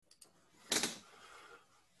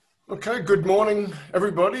Okay, good morning,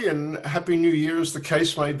 everybody, and Happy New Year, as the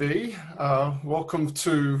case may be. Welcome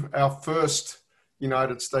to our first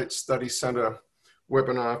United States Study Centre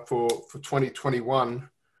webinar for 2021.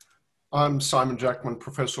 I'm Simon Jackman,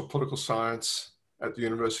 Professor of Political Science at the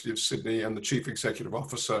University of Sydney and the Chief Executive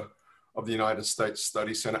Officer of the United States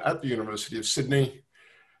Study Centre at the University of Sydney.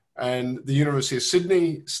 And the University of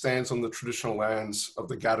Sydney stands on the traditional lands of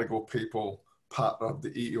the Gadigal people, part of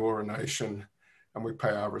the Eora Nation, and we pay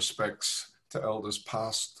our respects to elders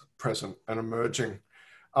past, present, and emerging.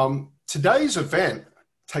 Today's event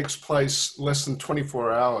takes place less than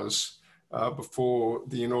 24 hours before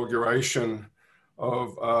the inauguration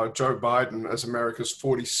of Joe Biden as America's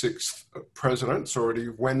 46th president. It's already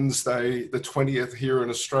Wednesday, the 20th here in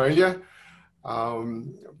Australia. At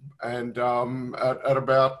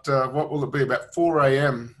about, what will it be, about 4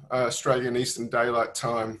 a.m. Australian Eastern Daylight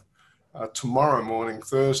Time tomorrow morning,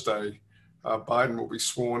 Thursday, Biden will be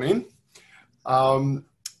sworn in.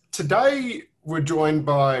 Today, we're joined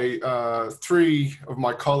by three of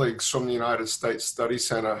my colleagues from the United States Study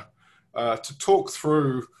Centre to talk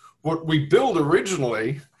through what we billed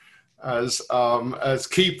originally as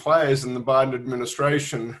key players in the Biden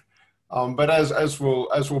administration, but as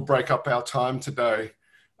we'll break up our time today,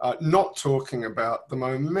 not talking about the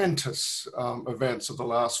momentous events of the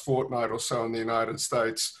last fortnight or so in the United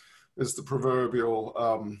States, is the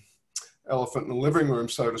proverbial elephant in the living room,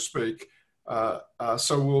 so to speak.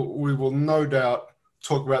 So we will no doubt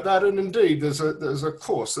talk about that. And indeed, there's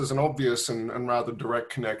an obvious and rather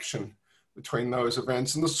direct connection between those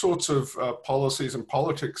events and the sorts of policies and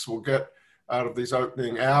politics we'll get out of these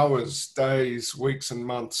opening hours, days, weeks, and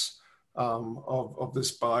months of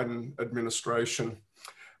this Biden administration.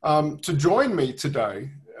 To join me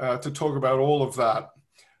today to talk about all of that,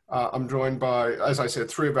 I'm joined by, as I said,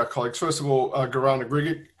 three of our colleagues. First of all, Gorana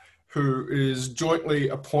Grigic, who is jointly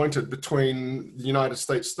appointed between the United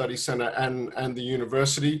States Study Centre and the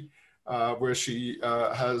university, where she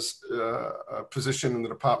has a position in the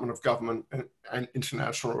Department of Government and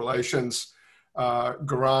International Relations.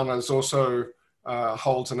 Gorana also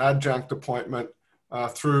holds an adjunct appointment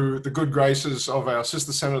through the good graces of our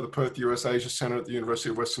sister centre, the Perth US Asia Centre at the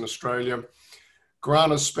University of Western Australia.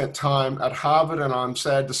 Gorana's spent time at Harvard, and I'm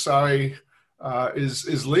sad to say,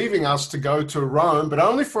 is leaving us to go to Rome, but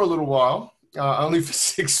only for a little while, only for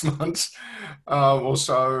 6 months or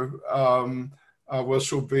so, where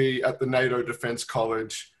she'll be at the NATO Defence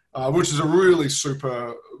College, which is a really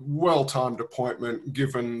super well-timed appointment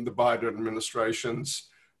given the Biden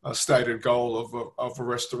administration's stated goal of a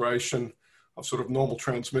restoration of sort of normal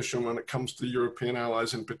transmission when it comes to European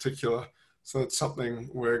allies in particular. So that's something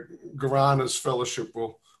where Gorana's fellowship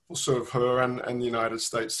will serve her and the United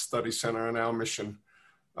States Study Centre and our mission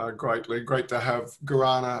greatly. Great to have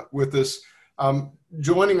Gorana with us.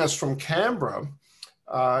 Joining us from Canberra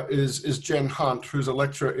is Jen Hunt, who's a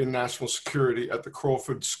lecturer in national security at the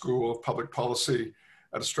Crawford School of Public Policy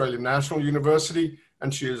at Australian National University.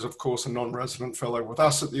 And she is, of course, a non-resident fellow with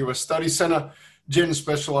us at the US Study Centre. Jen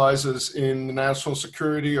specialises in the national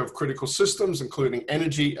security of critical systems, including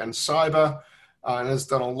energy and cyber, and has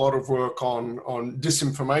done a lot of work on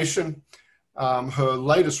disinformation. Her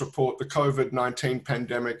latest report, The COVID-19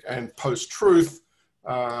 Pandemic and Post-Truth,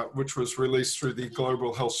 which was released through the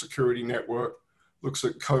Global Health Security Network, looks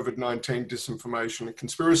at COVID-19 disinformation and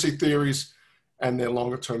conspiracy theories and their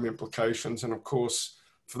longer-term implications. And of course,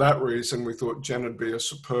 for that reason, we thought Jen would be a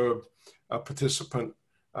superb participant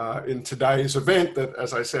in today's event that,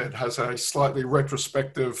 as I said, has a slightly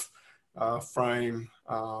retrospective frame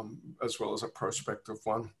as well as a prospective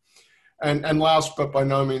one. And last but by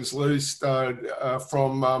no means least,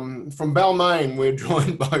 from Balmain, we're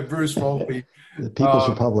joined by Bruce Volpe. The People's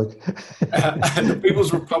Republic. And the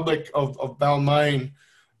People's Republic of Balmain.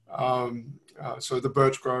 So the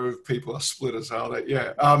Birch Grove people are splitters, are they?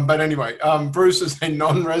 Yeah. But anyway, Bruce is a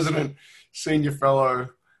non-resident senior fellow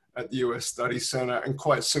at the US Study Centre and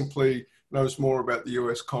quite simply knows more about the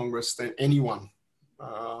US Congress than anyone.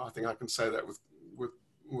 I think I can say that with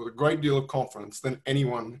a great deal of confidence than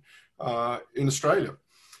anyone in Australia.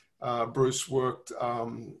 Bruce worked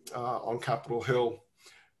on Capitol Hill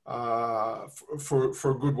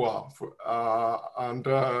for a good while. And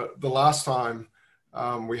the last time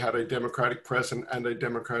we had a Democratic president and a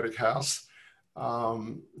Democratic House.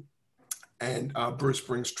 And Bruce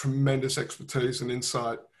brings tremendous expertise and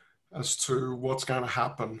insight as to what's going to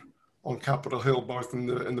happen on Capitol Hill, both in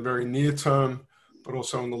the very near term, but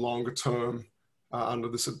also in the longer term under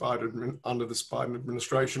this Biden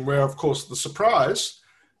administration, where, of course, the surprise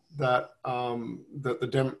that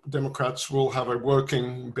the Democrats will have a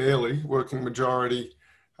barely working majority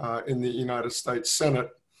in the United States Senate,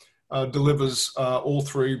 delivers all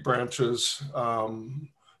three branches,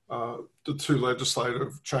 the two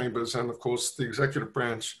legislative chambers, and of course the executive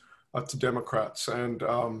branch to Democrats. And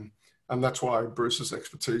that's why Bruce's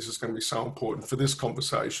expertise is going to be so important for this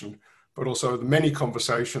conversation, but also the many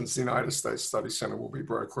conversations the United States Study Center will be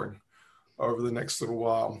brokering over the next little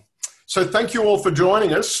while. So thank you all for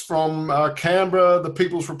joining us from Canberra, the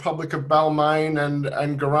People's Republic of Balmain,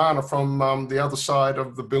 and Garana from the other side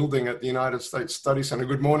of the building at the United States Study Center.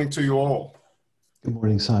 Good morning to you all. Good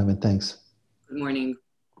morning, Simon. Thanks. Good morning.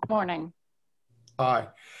 Good morning. Hi.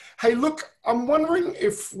 Hey, look, I'm wondering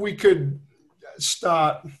if we could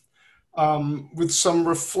start with some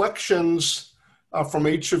reflections from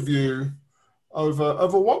each of you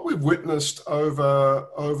over what we've witnessed over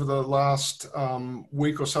the last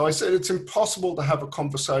week or so. I said it's impossible to have a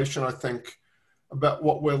conversation, I think, about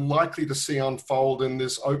what we're likely to see unfold in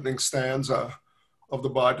this opening stanza of the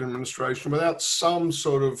Biden administration without some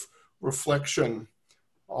sort of reflection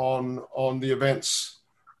on the events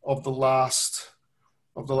of the last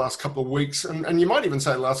couple of weeks, and you might even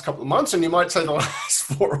say the last couple of months, and you might say the last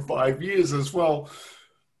 4 or 5 years as well.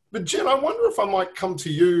 But Jen, I wonder if I might come to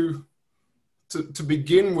you to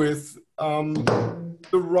begin with the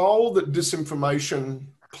role that disinformation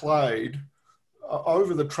played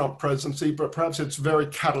over the Trump presidency, but perhaps its very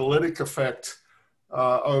catalytic effect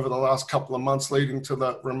over the last couple of months leading to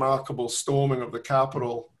that remarkable storming of the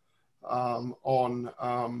Capitol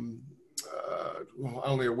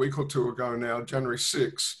only a week or two ago now, January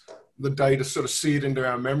 6th, the day to sort of see it into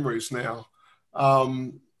our memories now. Have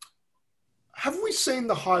we seen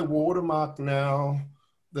the high watermark now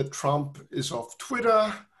that Trump is off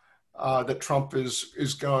Twitter, that Trump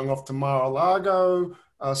is going off to Mar-a-Lago,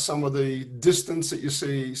 some of the distance that you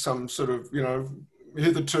see, some sort of,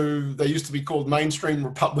 hitherto they used to be called mainstream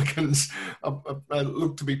Republicans,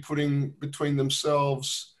 look to be putting between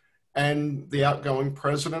themselves and the outgoing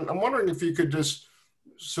president? I'm wondering if you could just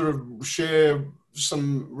sort of share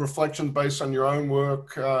some reflections based on your own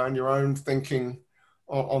work and your own thinking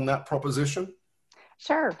on that proposition.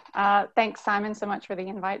 Sure. Thanks, Simon, so much for the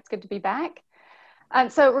invite. It's good to be back.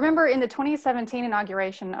 So remember in the 2017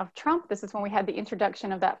 inauguration of Trump, this is when we had the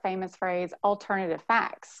introduction of that famous phrase, alternative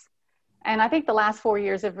facts. And I think the last 4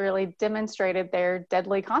 years have really demonstrated their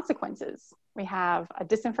deadly consequences. We have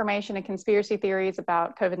disinformation and conspiracy theories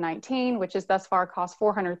about COVID-19, which has thus far cost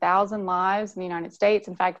 400,000 lives in the United States.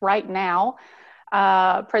 In fact, right now,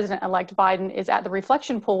 President-elect Biden is at the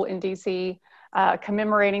reflection pool in DC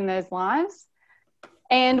commemorating those lives.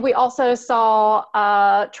 And we also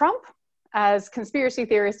saw Trump as conspiracy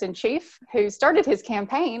theorist in chief, who started his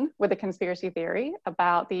campaign with a conspiracy theory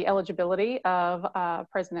about the eligibility of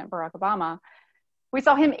President Barack Obama. We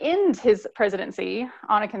saw him end his presidency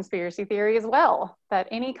on a conspiracy theory as well, that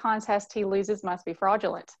any contest he loses must be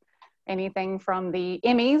fraudulent. Anything from the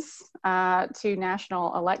Emmys to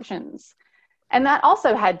national elections. And that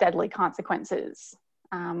also had deadly consequences.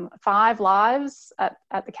 5 lives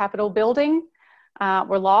at the Capitol building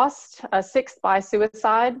were lost, a 6th by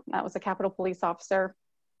suicide. That was a Capitol police officer.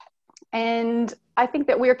 And I think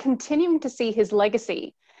that we're continuing to see his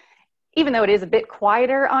legacy. Even though it is a bit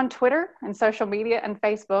quieter on Twitter and social media and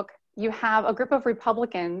Facebook, you have a group of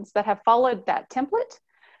Republicans that have followed that template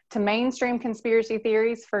to mainstream conspiracy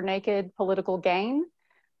theories for naked political gain.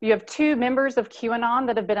 You have 2 members of QAnon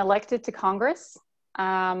that have been elected to Congress,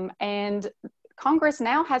 and Congress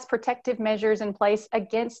now has protective measures in place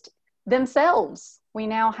against themselves. We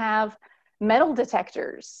now have metal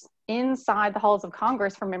detectors inside the halls of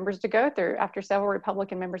Congress for members to go through after several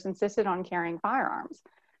Republican members insisted on carrying firearms.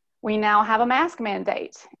 We now have a mask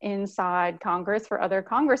mandate inside Congress for other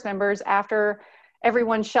Congress members after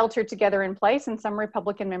everyone sheltered together in place and some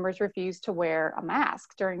Republican members refused to wear a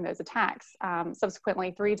mask during those attacks.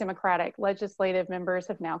 Subsequently, 3 Democratic legislative members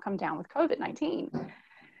have now come down with COVID-19.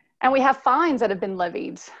 And we have fines that have been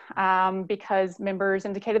levied because members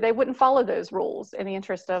indicated they wouldn't follow those rules in the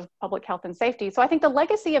interest of public health and safety. So I think the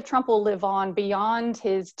legacy of Trump will live on beyond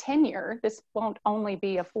his tenure. This won't only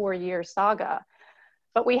be a 4-year saga.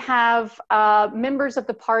 But we have members of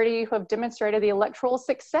the party who have demonstrated the electoral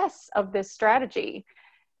success of this strategy.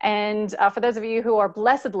 And for those of you who are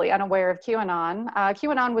blessedly unaware of QAnon,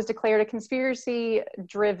 QAnon was declared a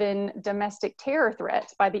conspiracy-driven domestic terror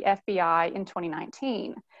threat by the FBI in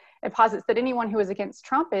 2019. It posits that anyone who is against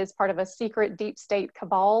Trump is part of a secret deep state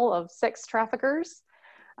cabal of sex traffickers.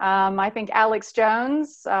 I think Alex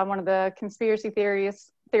Jones, one of the conspiracy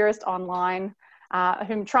theorists online,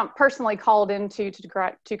 whom Trump personally called in to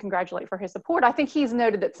congratulate for his support, I think he's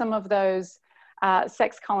noted that some of those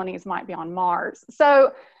sex colonies might be on Mars.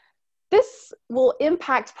 So this will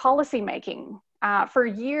impact policymaking for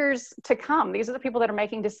years to come. These are the people that are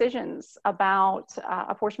making decisions about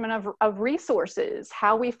apportionment of resources,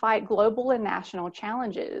 how we fight global and national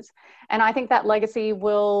challenges. And I think that legacy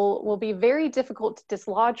will be very difficult to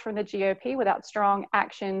dislodge from the GOP without strong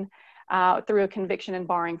action through a conviction and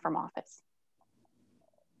barring from office.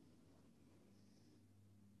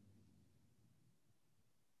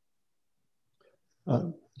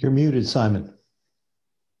 You're muted, Simon.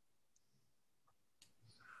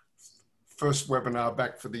 First webinar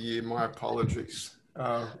back for the year. My apologies.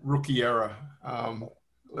 Rookie error.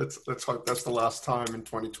 Let's hope that's the last time in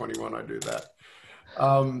 2021 I do that.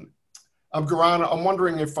 Gorana, I'm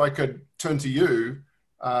wondering if I could turn to you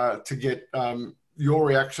to get your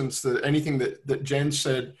reactions to anything that Jen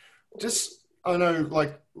said. Just, I know,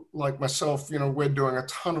 like myself, you know, we're doing a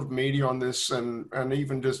ton of media on this, and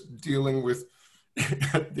even just dealing with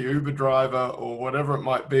the Uber driver or whatever it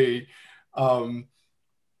might be.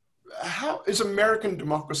 How is American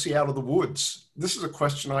democracy out of the woods? This is a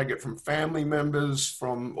question I get from family members,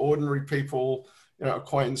 from ordinary people, you know,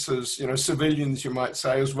 acquaintances, you know, civilians, you might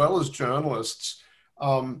say, as well as journalists.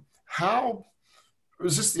 How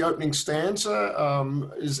is this the opening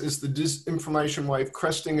stanza? Is the disinformation wave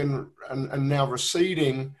cresting and now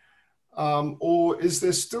receding? Or is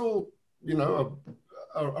there still, you know,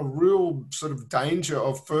 a real sort of danger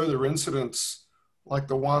of further incidents like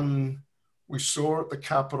the one we saw at the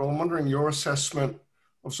Capitol? I'm wondering your assessment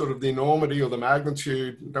of sort of the enormity or the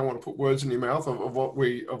magnitude, don't want to put words in your mouth, of what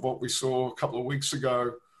we saw a couple of weeks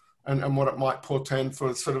ago, and what it might portend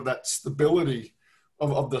for sort of that stability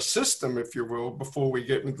of the system, if you will, before we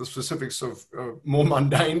get into the specifics of more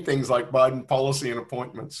mundane things like Biden policy and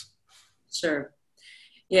appointments. Sure.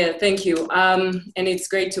 Yeah, thank you. And it's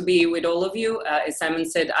great to be with all of you. As Simon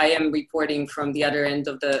said, I am reporting from the other end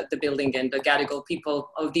of the building and the Gadigal people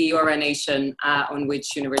of the Eora Nation, on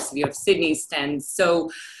which University of Sydney stands. So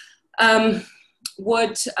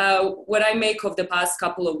what I make of the past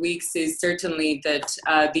couple of weeks is certainly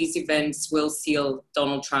that these events will seal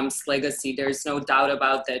Donald Trump's legacy. There's no doubt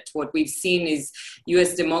about that. What we've seen is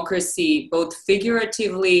US democracy, both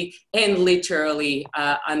figuratively and literally,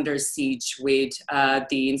 under siege with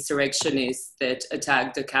the insurrectionists that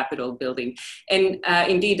attacked the Capitol building. And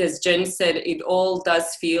indeed, as Jen said, it all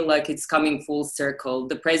does feel like it's coming full circle.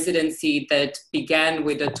 The presidency that began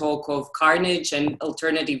with a talk of carnage and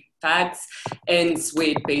alternative facts ends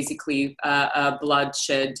with basically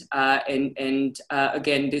bloodshed and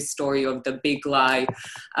again, this story of the big lie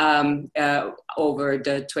over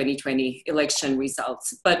the 2020 election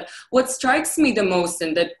results. But what strikes me the most,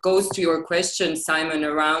 and that goes to your question, Simon,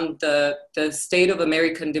 around the state of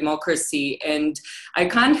American democracy, and I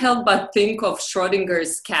can't help but think of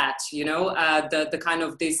Schrodinger's cat, you know, the kind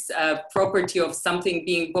of this property of something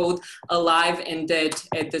being both alive and dead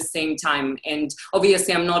at the same time. And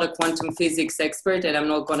obviously I'm not a quantum physics expert and I'm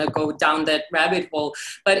not going to go down that rabbit hole,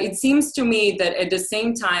 but it seems to me that at the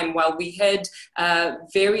same time, while we had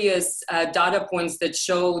various data points that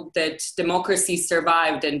showed that democracy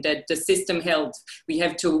survived and that the system held, we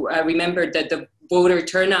have to remember that the voter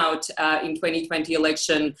turnout in 2020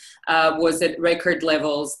 election was at record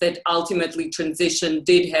levels, that ultimately transition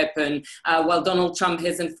did happen. While Donald Trump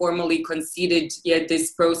hasn't formally conceded yet,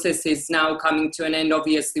 this process is now coming to an end.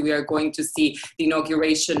 Obviously, we are going to see the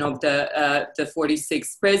inauguration of the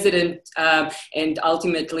 46th president and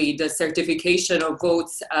ultimately the certification of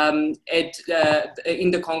votes in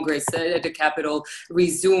the Congress at the Capitol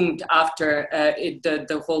resumed after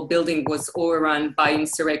the whole building was overrun by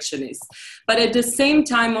insurrectionists. But at the same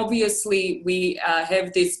time, obviously, we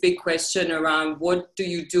have this big question around what do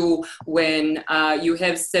you do when you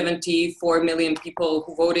have 74 million people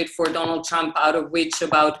who voted for Donald Trump, out of which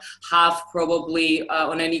about half probably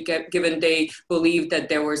on any given day believed that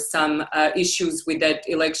there were some issues with that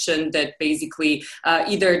election, that basically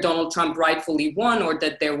either Donald Trump rightfully won or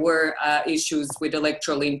that there were issues with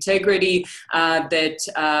electoral integrity, that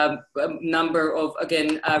a number of,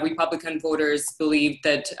 again, Republican voters believed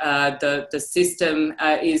that the system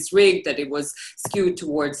is rigged, that it was skewed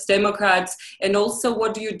towards Democrats. And also,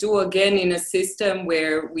 what do you do again in a system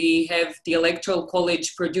where we have the Electoral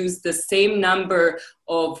College produce the same number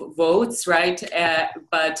of votes, right?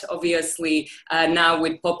 But obviously now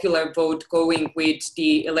with popular vote going with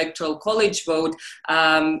the Electoral College vote,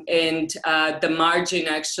 and the margin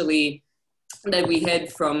actually that we had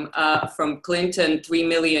from Clinton, 3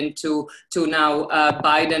 million to now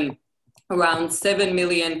Biden, around 7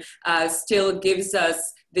 million, still gives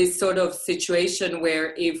us this sort of situation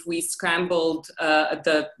where if we scrambled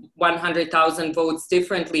the 100,000 votes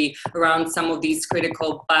differently around some of these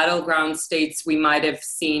critical battleground states, we might have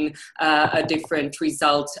seen a different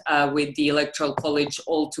result with the Electoral College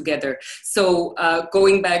altogether. So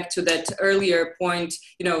going back to that earlier point,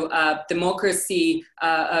 democracy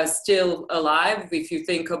still alive if you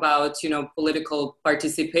think about, political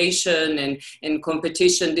participation and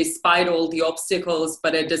competition despite all the obstacles,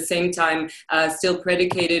 but at the same time still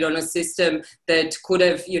predicated on a system that could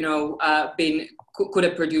have, could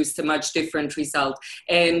have produced a much different result.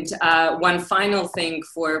 And one final thing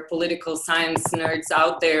for political science nerds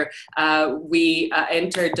out there, we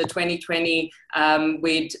entered the 2020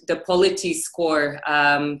 with the Polity score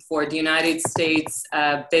for the United States,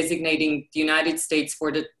 designating the United States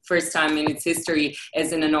for the first time in its history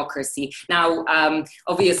as an anocracy. Now,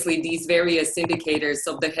 obviously, these various indicators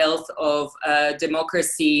of the health of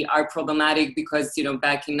democracy are problematic because,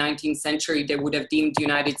 back in 19th century, they would have deemed the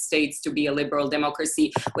United States to be a liberal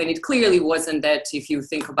democracy when it clearly wasn't that. If you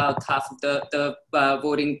think about half of the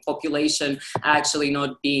voting population actually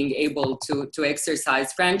not being able to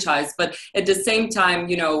exercise franchise, but at the same time,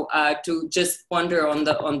 to just ponder on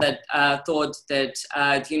that thought that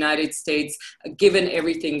the United States, given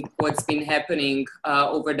everything what's been happening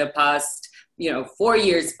over the past 4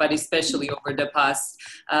 years, but especially over the past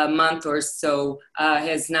month or so,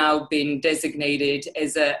 has now been designated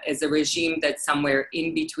as a regime that's somewhere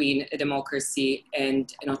in between a democracy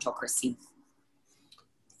and an autocracy.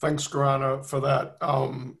 Thanks, Gorana, for that.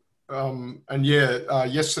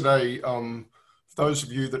 Yesterday, for those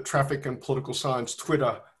of you that traffic in political science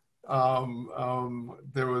Twitter,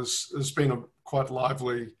 there's been a quite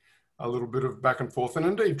lively a little bit of back and forth, and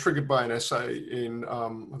indeed triggered by an essay in, I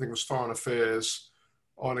think it was Foreign Affairs,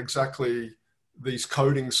 on exactly these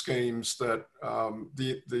coding schemes that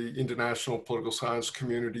the international political science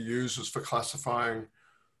community uses for classifying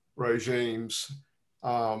regimes.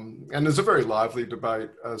 And there's a very lively debate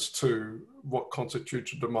as to what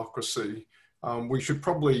constitutes a democracy. We should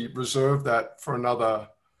probably reserve that for another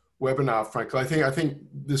webinar, frankly. I think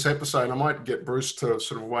this episode, I might get Bruce to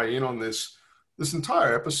sort of weigh in on this. This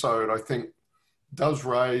entire episode, I think, does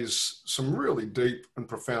raise some really deep and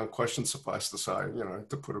profound questions, suffice to say,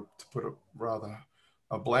 to put it rather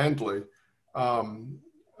blandly,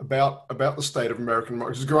 about the state of American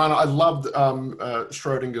democracy. Gorana, I loved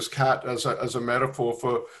Schrodinger's cat as a metaphor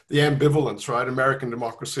for the ambivalence, right? American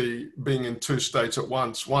democracy being in two states at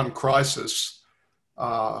once, one crisis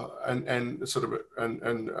and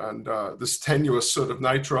this tenuous sort of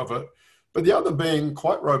nature of it, but the other being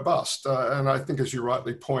quite robust. And I think, as you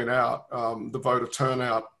rightly point out, the voter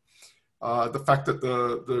turnout, the fact that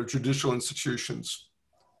the judicial institutions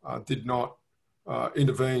did not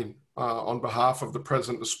intervene on behalf of the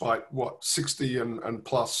president, despite 60 and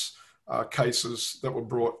plus cases that were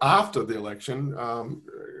brought after the election,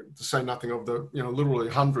 to say nothing of the literally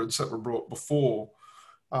hundreds that were brought before.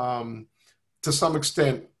 To some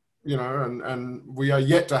extent, and we are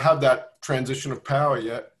yet to have that transition of power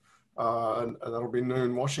yet. And that'll be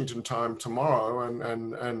noon Washington time tomorrow,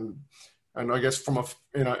 and I guess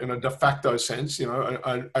in a de facto sense,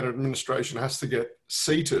 an administration has to get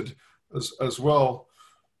seated as well.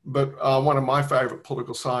 But one of my favorite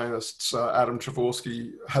political scientists, Adam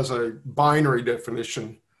Pravorsky, has a binary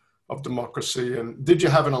definition of democracy. And did you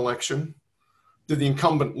have an election? Did the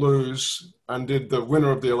incumbent lose? And did the winner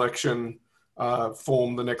of the election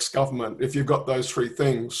form the next government? If you've got those three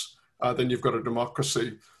things, then you've got a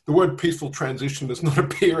democracy. The word peaceful transition does not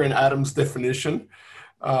appear in Adam's definition.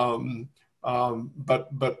 But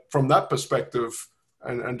from that perspective,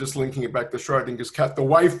 and just linking it back to Schrodinger's cat, the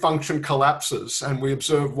wave function collapses and we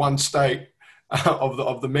observe one state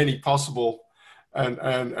of the many possible, and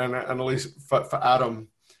at least for Adam,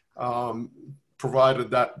 provided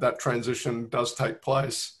that transition does take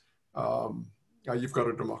place, you've got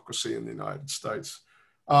a democracy in the United States.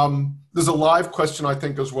 There's a live question, I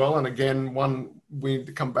think, as well, and again, one we need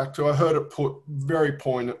to come back to. I heard it put very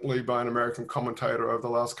poignantly by an American commentator over the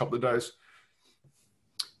last couple of days.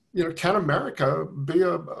 Can America be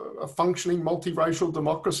a functioning multiracial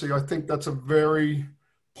democracy? I think that's a very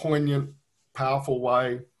poignant, powerful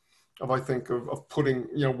way of putting,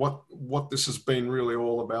 what this has been really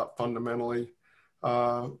all about fundamentally,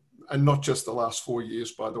 and not just the last 4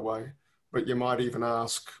 years, by the way, but you might even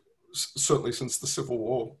ask, certainly since the Civil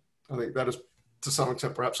War. I think that is, to some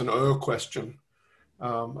extent, perhaps an question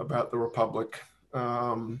about the Republic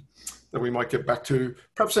that we might get back to,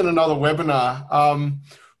 perhaps in another webinar.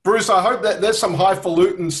 Bruce, I hope that there's some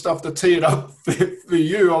highfalutin stuff to tee it up for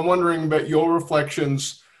you. I'm wondering about your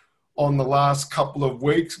reflections on the last couple of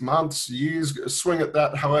weeks, months, years. Swing at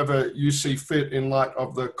that however you see fit in light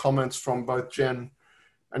of the comments from both Jen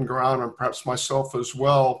and Gorana and perhaps myself as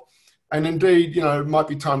well. And indeed, you know, it might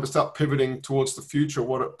be time to start pivoting towards the future,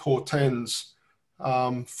 what it portends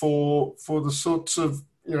for the sorts of,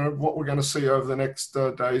 you know, what we're going to see over the next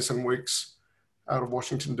days and weeks out of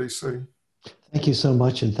Washington, D.C. Thank you so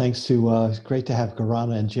much. And thanks to, it's great to have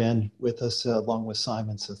Gorana and Jen with us along with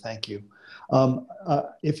Simon. So thank you.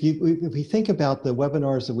 If we think about the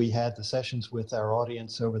webinars that we had, the sessions with our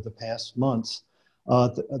audience over the past months,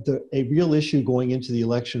 a real issue going into the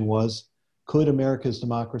election was, could America's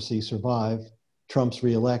democracy survive Trump's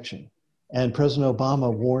reelection? And President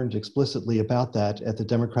Obama warned explicitly about that at the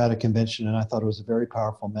Democratic Convention, and I thought it was a very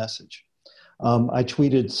powerful message. I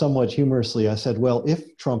tweeted somewhat humorously, I said, well,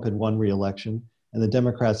 if Trump had won re-election and the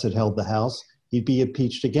Democrats had held the House, he'd be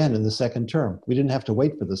impeached again in the second term. We didn't have to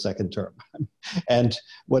wait for the second term. And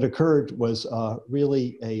what occurred was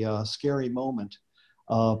really a scary moment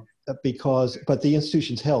but the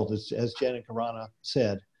institutions held, as Jen and Gorana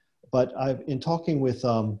said. But in talking with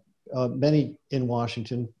many in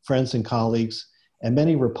Washington, friends and colleagues, and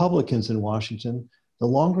many Republicans in Washington, the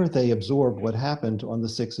longer they absorb what happened on the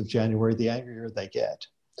 6th of January, the angrier they get.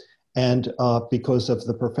 And because of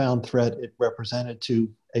the profound threat it represented to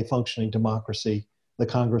a functioning democracy, the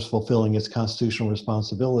Congress fulfilling its constitutional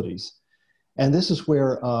responsibilities. And this is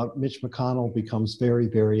where Mitch McConnell becomes very,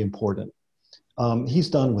 very important. He's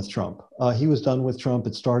done with Trump. He was done with Trump.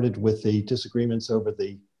 It started with the disagreements over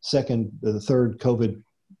the third COVID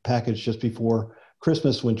package just before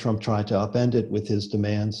Christmas when Trump tried to upend it with his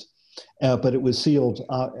demands. But it was sealed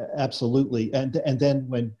absolutely. And then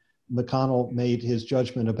when McConnell made his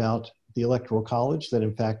judgment about the Electoral College, that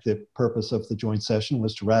in fact the purpose of the joint session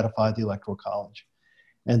was to ratify the Electoral College.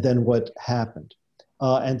 And then what happened?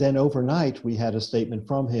 And then overnight, we had a statement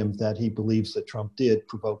from him that he believes that Trump did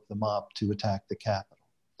provoke the mob to attack the Capitol,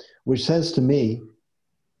 which says to me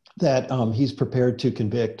that he's prepared to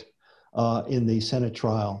convict in the Senate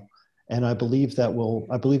trial. And I believe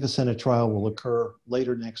the Senate trial will occur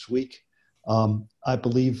later next week. I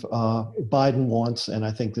believe Biden wants, and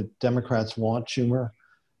I think the Democrats want, Schumer,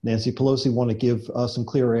 Nancy Pelosi want to give some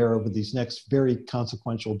clear air over these next very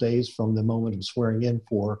consequential days from the moment of swearing in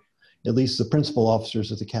for at least the principal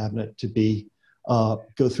officers of the cabinet to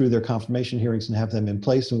go through their confirmation hearings and have them in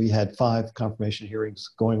place. And we had 5 confirmation hearings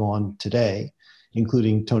going on today,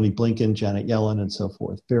 including Tony Blinken, Janet Yellen, and so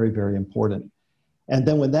forth. Very, very important. And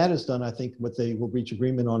then when that is done, I think what they will reach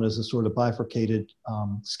agreement on is a sort of bifurcated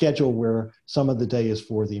schedule where some of the day is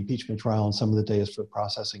for the impeachment trial and some of the day is for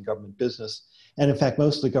processing government business. And in fact,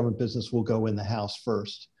 most of the government business will go in the House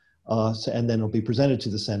first, and then it'll be presented to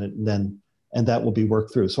the Senate, and that will be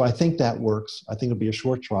worked through. So I think that works. I think it'll be a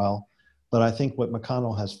short trial, but I think what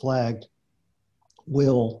McConnell has flagged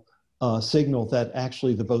will signal that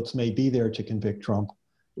actually the votes may be there to convict Trump.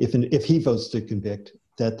 If he votes to convict,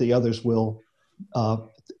 that the others will,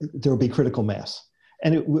 there will be critical mass.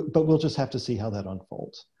 But we'll just have to see how that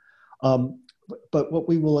unfolds. But what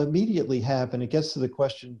we will immediately have, and it gets to the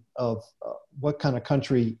question of what kind of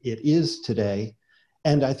country it is today.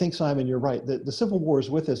 And I think, Simon, you're right. The Civil War is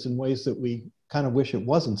with us in ways that we kind of wish it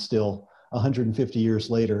wasn't still 150 years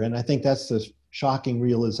later. And I think that's the shocking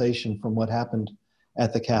realization from what happened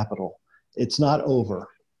at the Capitol. It's not over.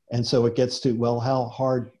 And so it gets to, well,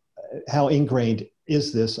 how ingrained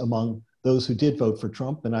is this among those who did vote for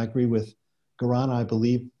Trump? And I agree with Gorana, I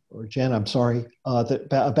believe, or Jen, I'm sorry, that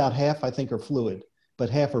about half, I think, are fluid, but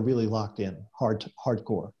half are really locked in,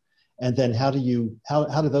 hardcore. And then how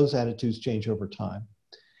do those attitudes change over time?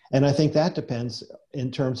 And I think that depends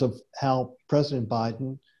in terms of how President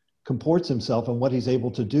Biden comports himself and what he's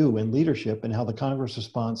able to do in leadership and how the Congress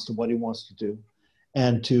responds to what he wants to do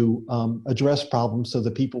and to address problems so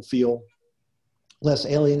that people feel less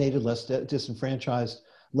alienated, less disenfranchised,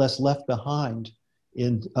 less left behind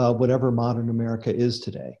in whatever modern America is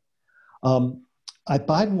today.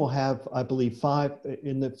 Biden will have, I believe,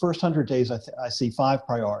 in the first 100 days, I see 5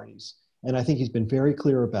 priorities. And I think he's been very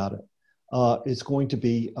clear about it. It's going to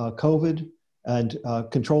be COVID and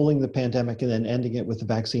controlling the pandemic and then ending it with the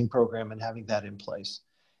vaccine program and having that in place.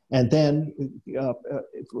 And then,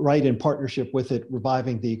 right in partnership with it,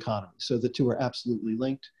 reviving the economy. So the two are absolutely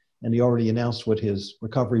linked. And he already announced what his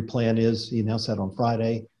recovery plan is. He announced that on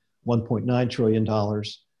Friday, $1.9 trillion.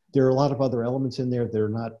 There are a lot of other elements in there that are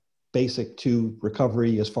not basic to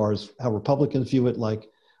recovery as far as how Republicans view it, like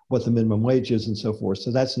what the minimum wage is and so forth.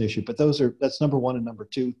 So that's an issue. But that's number 1 and number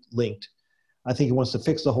 2 linked. I think he wants to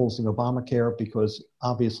fix the holes in Obamacare because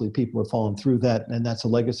obviously people have fallen through that, and that's a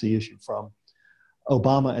legacy issue from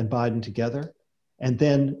Obama and Biden together. And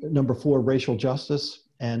then number 4, racial justice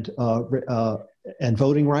and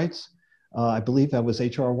voting rights. I believe that was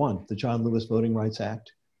H.R. 1, the John Lewis Voting Rights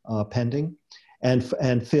Act, pending. And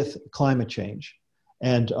 5th, climate change,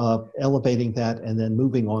 and elevating that and then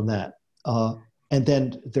moving on that. And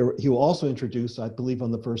then he will also introduce, I believe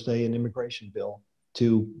on the first day, an immigration bill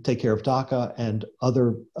to take care of DACA and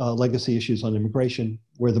other legacy issues on immigration,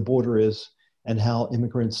 where the border is and how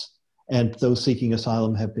immigrants and those seeking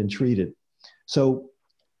asylum have been treated. So,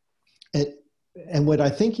 and what I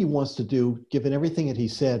think he wants to do, given everything that he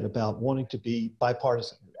said about wanting to be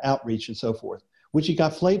bipartisan, outreach and so forth, which he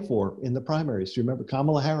got flayed for in the primaries. You remember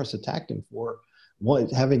Kamala Harris attacked him for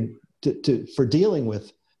for dealing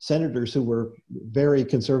with senators who were very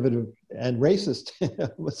conservative and racist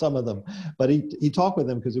with some of them, but he talked with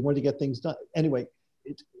them because he wanted to get things done. Anyway,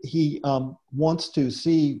 he wants to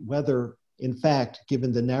see whether, in fact,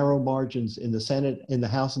 given the narrow margins in the Senate, in the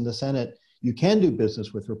House and the Senate, you can do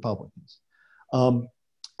business with Republicans. And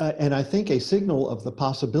I think a signal of the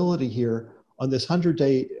possibility here on this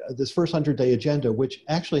first 100-day agenda, which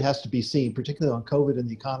actually has to be seen, particularly on COVID and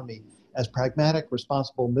the economy, as pragmatic,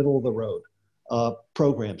 responsible, middle of the road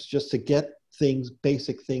programs, just to get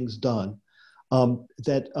basic things done,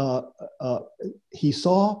 he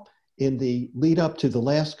saw in the lead up to the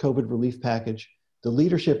last COVID relief package, the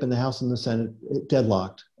leadership in the House and the Senate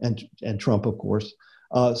deadlocked, and Trump, of course.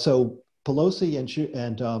 So Pelosi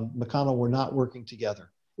and McConnell were not working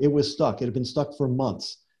together. It was stuck. It had been stuck for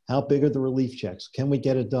months. How big are the relief checks? Can we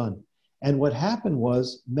get it done? And what happened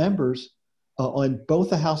was members on both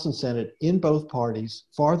the House and Senate, in both parties,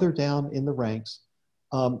 farther down in the ranks,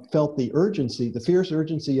 felt the urgency, the fierce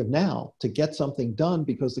urgency of now to get something done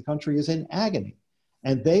because the country is in agony.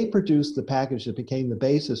 And they produced the package that became the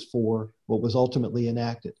basis for what was ultimately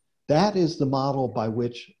enacted. That is the model by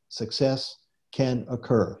which success can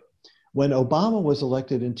occur. When Obama was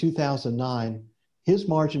elected in 2009, his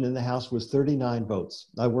margin in the House was 39 votes.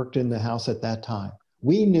 I worked in the House at that time.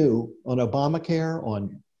 We knew on Obamacare,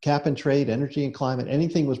 on cap and trade, energy and climate,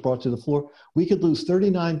 anything was brought to the floor, we could lose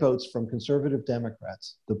 39 votes from conservative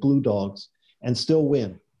Democrats, the blue dogs, and still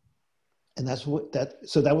win. And so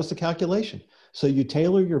that was the calculation. So you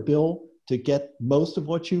tailor your bill to get most of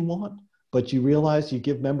what you want, but you realize you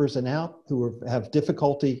give members an out who have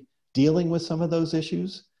difficulty dealing with some of those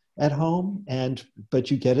issues at home, but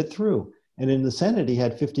you get it through. And in the Senate, he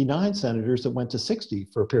had 59 senators that went to 60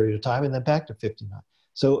 for a period of time and then back to 59.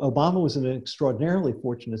 So Obama was in an extraordinarily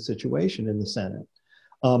fortunate situation in the Senate.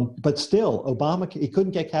 But still, he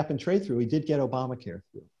couldn't get cap and trade through. He did get Obamacare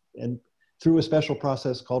through, and through a special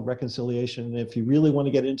process called reconciliation. And if you really want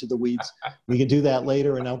to get into the weeds, we can do that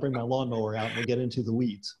later, and I'll bring my lawnmower out and we'll get into the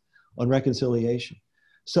weeds on reconciliation.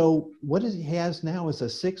 So what he has now is a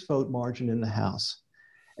 6-vote margin in the House.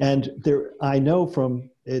 And I know from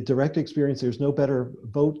direct experience, there's no better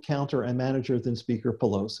vote counter and manager than Speaker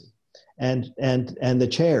Pelosi and the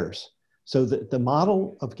chairs. So the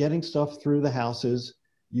model of getting stuff through the House is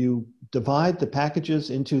you divide the packages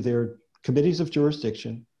into their committees of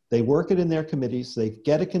jurisdiction. They work it in their committees. They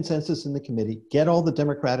get a consensus in the committee, get all the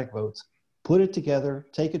Democratic votes, put it together,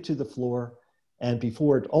 take it to the floor. And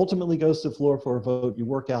before it ultimately goes to the floor for a vote, you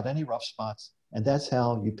work out any rough spots. And that's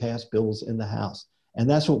how you pass bills in the House. And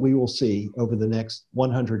that's what we will see over the next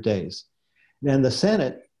 100 days. And the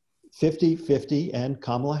Senate, 50-50 and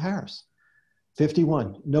Kamala Harris,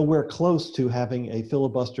 51, nowhere close to having a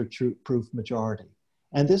filibuster-proof majority.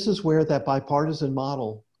 And this is where that bipartisan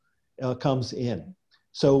model comes in.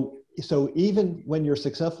 So even when you're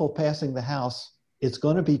successful passing the House, it's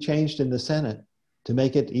going to be changed in the Senate to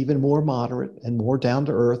make it even more moderate and more down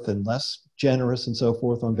to earth and less generous and so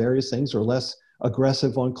forth on various things, or less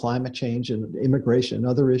aggressive on climate change and immigration and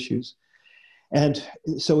other issues. And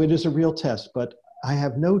so it is a real test, but I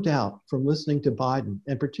have no doubt from listening to Biden,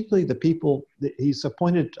 and particularly the people that he's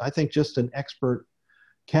appointed, I think just an expert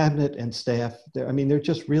cabinet and staff. I mean, they're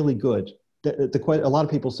just really good. A lot of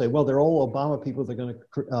people say, well, they're all Obama people. They're going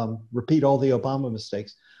to repeat all the Obama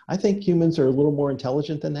mistakes. I think humans are a little more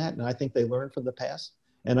intelligent than that, and I think they learn from the past,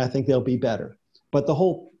 and I think they'll be better. But the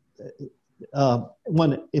whole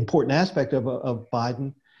one important aspect of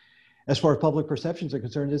Biden, as far as public perceptions are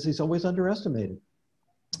concerned, is he's always underestimated,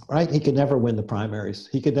 right? He could never win the primaries.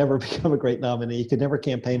 He could never become a great nominee. He could never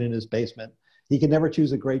campaign in his basement. He could never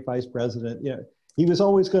choose a great vice president. You know, he was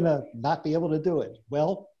always going to not be able to do it.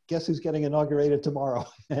 Well, guess who's getting inaugurated tomorrow?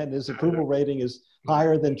 And his approval rating is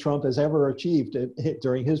higher than Trump has ever achieved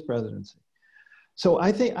during his presidency. So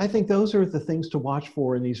I think those are the things to watch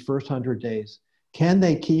for in these first 100 days. Can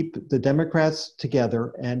they keep the Democrats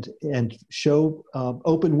together and show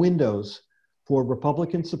open windows for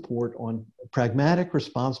Republican support on pragmatic,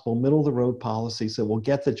 responsible, middle-of-the-road policies that will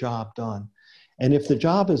get the job done. And if the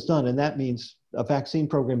job is done, and that means a vaccine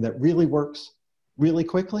program that really works really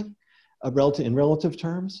quickly, in relative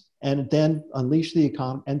terms, and then unleash the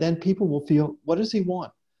economy, and then people will feel, what does he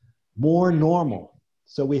want? More normal.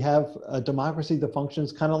 So we have a democracy that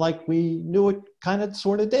functions kind of like we knew it kind of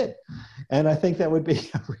sort of did. And I think that would be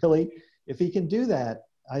really, if he can do that,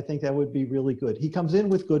 I think that would be really good. He comes in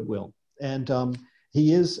with goodwill. And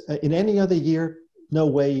he is, in any other year, no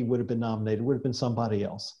way he would have been nominated. It would have been somebody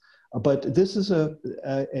else. But this is a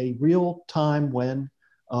real time when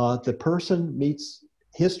the person meets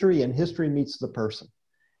history and history meets the person.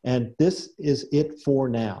 And this is it for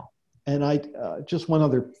now. And just one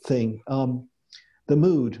other thing, the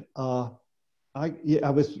mood. I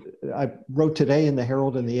wrote today in the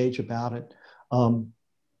Herald and the Age about it.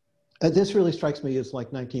 This really strikes me as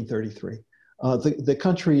like 1933. The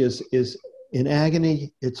country is in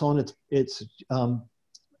agony. It's on its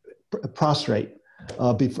prostrate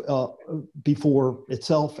before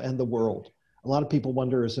itself and the world. A lot of people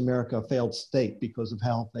wonder, is America a failed state because of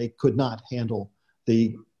how they could not handle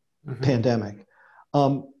the pandemic?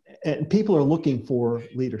 And people are looking for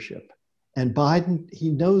leadership. And Biden,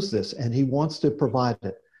 he knows this and he wants to provide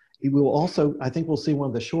it. He will also, I think we'll see one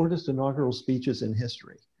of the shortest inaugural speeches in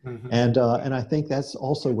history. And I think that's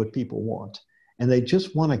also what people want. And they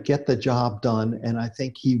just want to get the job done. And I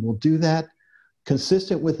think he will do that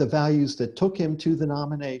consistent with the values that took him to the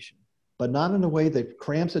nomination, but not in a way that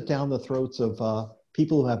crams it down the throats of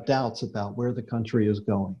people who have doubts about where the country is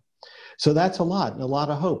going. So that's a lot and a lot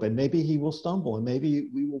of hope. And maybe he will stumble and maybe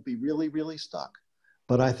we will be really, really stuck.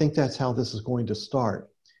 But I think that's how this is going to start.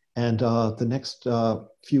 And the next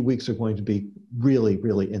few weeks are going to be really,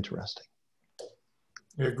 really interesting.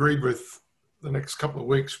 I agreed with the next couple of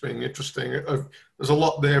weeks being interesting. There's a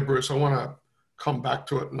lot there, Bruce. I want to come back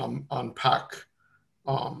to it and unpack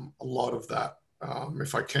a lot of that,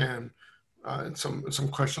 if I can, and some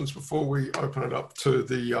questions before we open it up to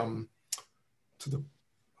the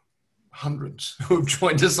hundreds who have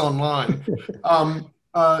joined us online.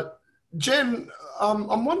 Jen,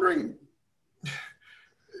 I'm wondering,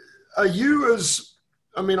 are you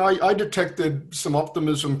I detected some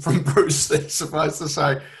optimism from Bruce there, suffice to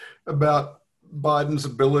say, about Biden's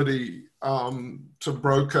ability to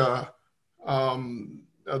broker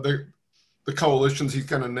the coalitions he's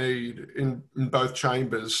going to need in both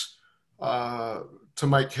chambers to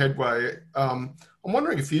make headway. I'm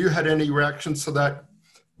wondering if you had any reactions to that,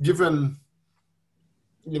 given,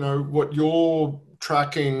 what you're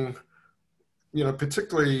tracking,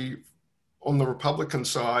 particularly on the Republican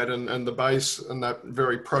side and the base and that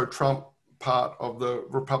very pro-Trump part of the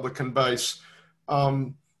Republican base.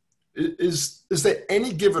 Is there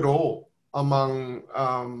any give at all among,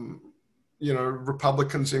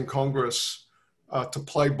 Republicans in Congress to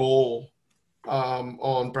play ball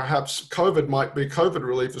on perhaps COVID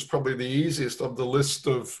relief is probably the easiest of the list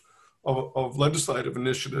of legislative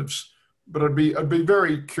initiatives, but I'd be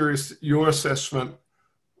very curious your assessment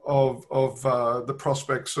of the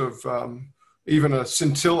prospects of even a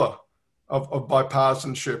scintilla of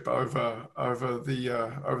bipartisanship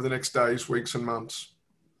over the next days, weeks, and months.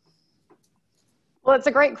 Well, it's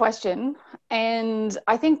a great question, and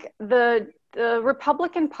I think the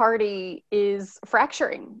Republican Party is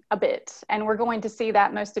fracturing a bit, and we're going to see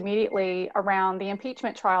that most immediately around the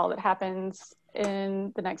impeachment trial that happens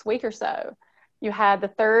in the next week or so. You had the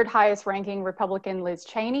third highest ranking Republican, Liz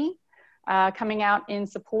Cheney, coming out in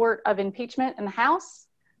support of impeachment in the House,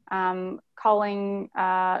 calling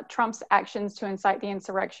Trump's actions to incite the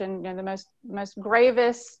insurrection, the most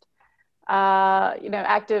gravest,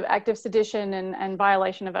 active sedition and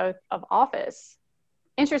violation of oath of office.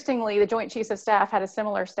 Interestingly, the Joint Chiefs of Staff had a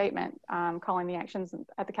similar statement calling the actions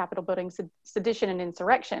at the Capitol building sedition and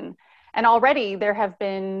insurrection. And already there have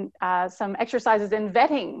been some exercises in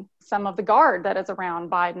vetting some of the guard that is around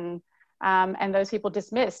Biden and those people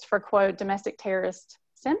dismissed for, quote, domestic terrorist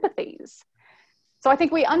sympathies. So I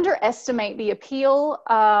think we underestimate the appeal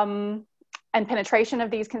and penetration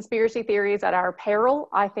of these conspiracy theories at our peril.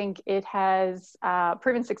 I think it has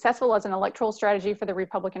proven successful as an electoral strategy for the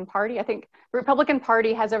Republican Party. I think the Republican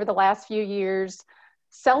Party has over the last few years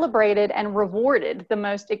celebrated and rewarded the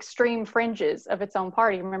most extreme fringes of its own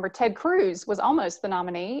party. Remember, Ted Cruz was almost the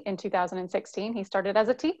nominee in 2016. He started as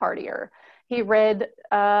a Tea Partier. He read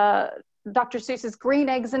Dr. Seuss's Green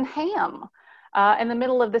Eggs and Ham in the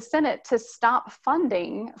middle of the Senate to stop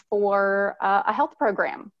funding for a health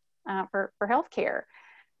program for healthcare.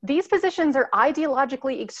 These positions are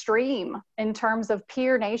ideologically extreme in terms of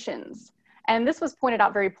peer nations. And this was pointed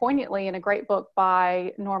out very poignantly in a great book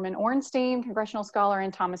by Norman Ornstein, congressional scholar,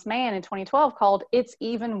 and Thomas Mann in 2012 called It's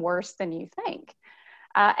Even Worse Than You Think.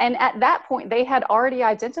 And at that point, they had already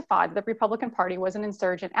identified the Republican Party was an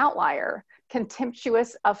insurgent outlier,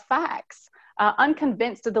 contemptuous of facts,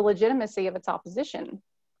 unconvinced of the legitimacy of its opposition.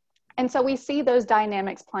 And so we see those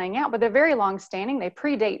dynamics playing out, but they're very long-standing. They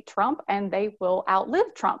predate Trump, and they will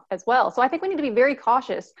outlive Trump as well. So I think we need to be very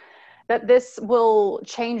cautious that this will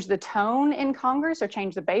change the tone in Congress or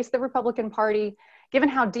change the base of the Republican Party, given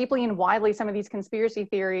how deeply and widely some of these conspiracy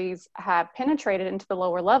theories have penetrated into the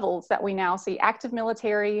lower levels, that we now see active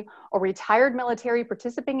military or retired military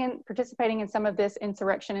participating in some of this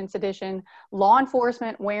insurrection and sedition, law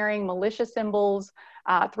enforcement wearing militia symbols,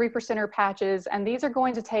 3%er patches, and these are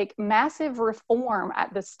going to take massive reform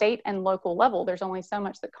at the state and local level. There's only so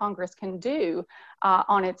much that Congress can do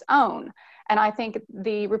on its own. And I think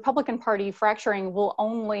the Republican Party fracturing will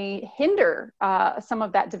only hinder some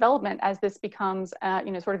of that development as this becomes,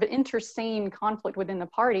 sort of an interscene conflict within the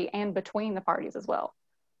party and between the parties as well.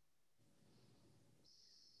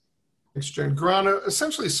 Thanks, Jen. Garana,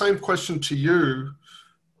 essentially the same question to you.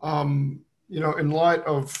 In light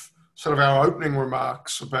of sort of our opening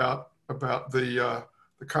remarks about the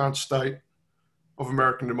current state of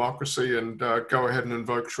American democracy, and go ahead and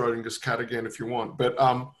invoke Schrodinger's cat again if you want. But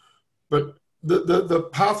the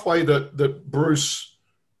pathway that Bruce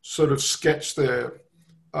sort of sketched there,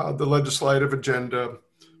 the legislative agenda,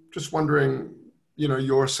 just wondering,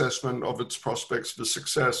 your assessment of its prospects for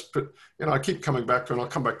success. But, I keep coming back to, and I'll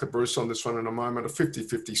come back to Bruce on this one in a moment, a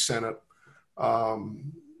 50-50 Senate,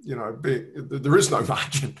 there is no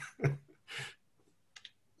margin.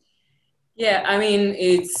 Yeah, I mean,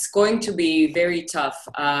 it's going to be very tough.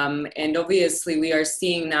 And obviously, we are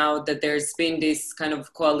seeing now that there's been this kind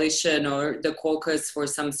of coalition or the caucus for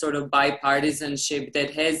some sort of bipartisanship that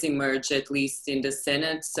has emerged, at least in the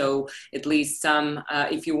Senate. So at least some,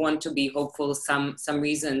 if you want to be hopeful, some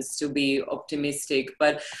reasons to be optimistic.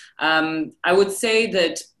 But I would say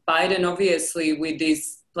that Biden, obviously, with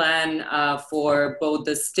this plan for both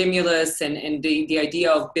the stimulus and the idea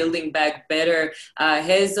of building back better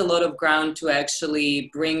has a lot of ground to actually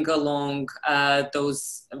bring along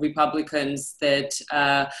those Republicans that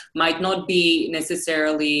might not be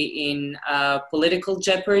necessarily in political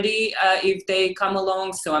jeopardy if they come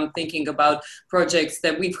along. So I'm thinking about projects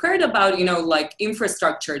that we've heard about, like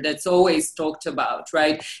infrastructure that's always talked about,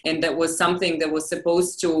 right? And that was something that was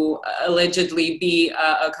supposed to allegedly be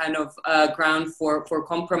a kind of ground for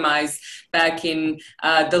compromise back in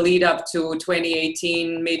the lead up to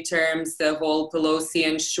 2018 midterms, the whole Pelosi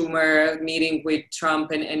and Schumer meeting with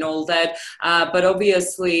Trump and all that. But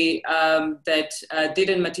obviously that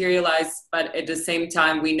didn't materialize. But at the same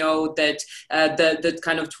time, we know that the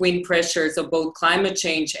kind of twin pressures of both climate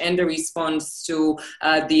change and the response to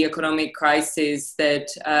the economic crisis that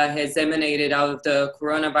has emanated out of the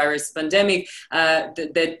coronavirus pandemic,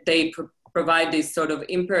 that they provide this sort of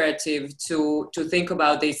imperative to think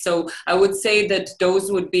about this. So I would say that those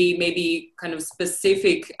would be maybe kind of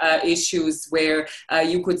specific issues where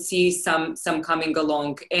you could see some coming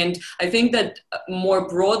along. And I think that more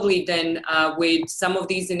broadly then with some of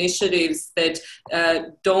these initiatives that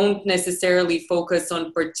don't necessarily focus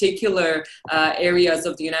on particular areas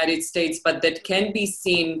of the United States, but that can be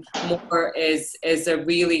seen more as a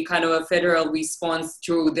really kind of a federal response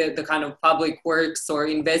through the kind of public works or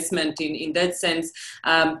investment in that sense,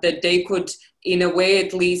 that they could, in a way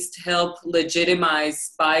at least, help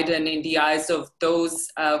legitimize Biden in the eyes of those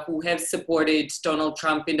who have supported Donald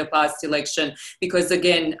Trump in the past election. Because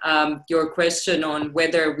again, your question on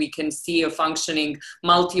whether we can see a functioning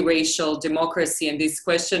multiracial democracy, and this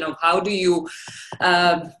question of how do you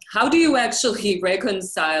actually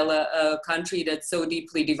reconcile a country that's so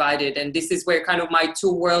deeply divided? And this is where kind of my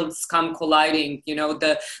two worlds come colliding,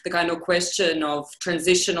 the kind of question of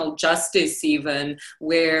transitional justice, even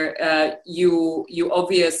where you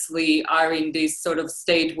obviously are in this sort of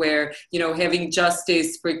state where, having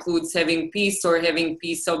justice precludes having peace, or having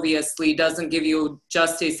peace obviously doesn't give you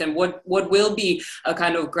justice, and what will be a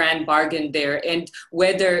kind of grand bargain there. And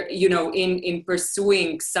whether, in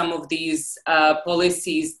pursuing some of these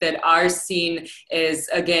policies that are seen as,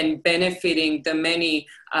 again, benefiting the many,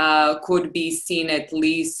 could be seen at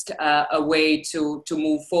least a way to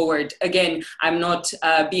move forward. Again, I'm not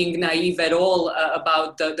being naive at all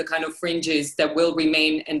about the kind of fringes that will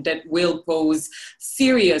remain and that will pose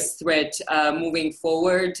serious threat moving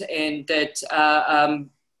forward, and that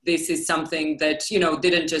this is something that,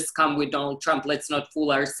 didn't just come with Donald Trump. Let's not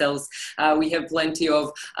fool ourselves. We have plenty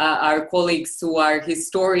of our colleagues who are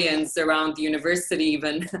historians around the university,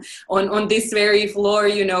 even on this very floor,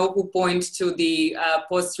 who point to the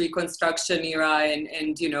post-Reconstruction era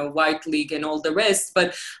and White League and all the rest.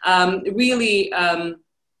 But really,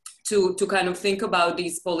 to kind of think about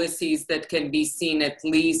these policies that can be seen at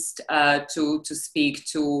least to speak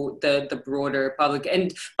to the broader public.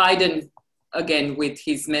 And Biden, again, with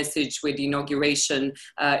his message with inauguration,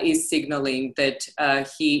 is signaling that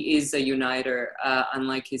he is a uniter,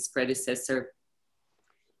 unlike his predecessor.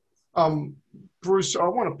 Bruce, I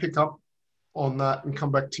want to pick up on that and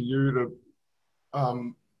come back to you to,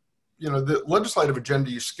 the legislative agenda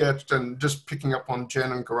you sketched, and just picking up on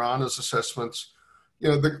Jen and Gorana's assessments,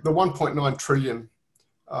 the 1.9 trillion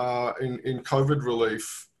in COVID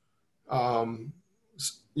relief, I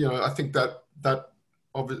think that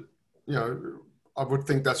I would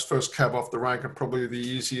think that's first cab off the rank and probably the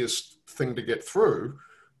easiest thing to get through.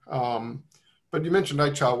 But you mentioned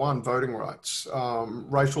HR1, voting rights,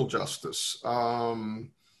 racial justice. I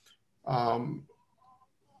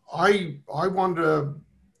wonder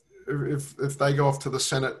if they go off to the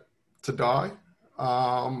Senate to die,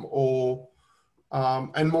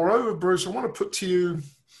 and moreover, Bruce, I want to put to you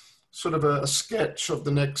sort of a sketch of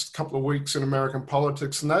the next couple of weeks in American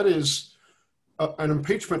politics, and that is an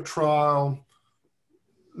impeachment trial,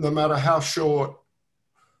 no matter how short,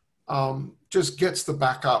 just gets the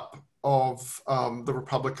backup of the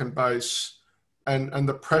Republican base and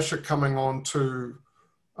the pressure coming on to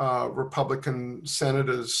Republican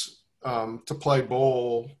senators to play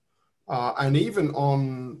ball. And even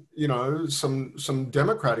on, some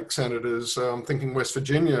Democratic senators, thinking West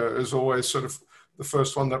Virginia is always sort of the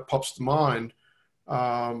first one that pops to mind,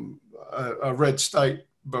 a red state,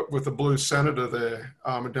 but with a blue senator there,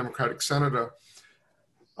 a Democratic senator.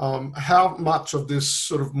 How much of this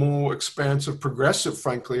sort of more expansive, progressive,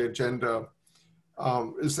 frankly, agenda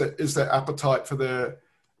is there appetite for there?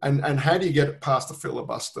 And how do you get it past the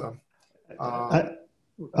filibuster?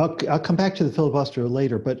 I'll come back to the filibuster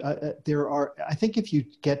later, but I think if you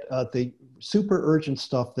get the super urgent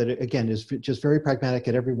stuff that, again, is just very pragmatic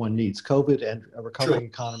and everyone needs, COVID and a recovering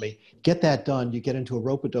economy, get that done. You get into a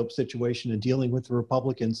rope-a-dope situation and dealing with the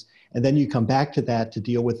Republicans, and then you come back to that to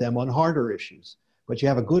deal with them on harder issues. But you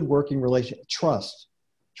have a good working relationship. Trust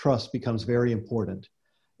becomes very important.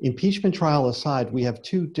 Impeachment trial aside, we have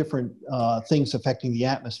two different things affecting the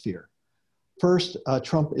atmosphere. First,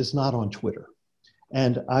 Trump is not on Twitter.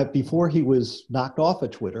 And before he was knocked off of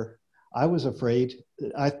Twitter, I was afraid,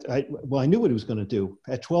 I knew what he was going to do.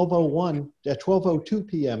 At 12:02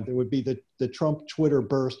 p.m., there would be the Trump Twitter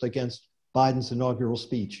burst against Biden's inaugural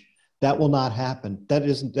speech. That will not happen. That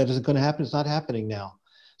isn't going to happen. It's not happening now.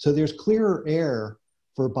 So there's clearer air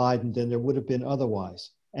for Biden than there would have been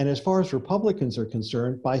otherwise. And as far as Republicans are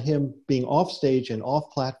concerned, by him being off stage and off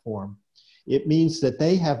platform, it means that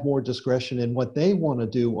they have more discretion in what they want to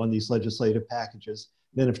do on these legislative packages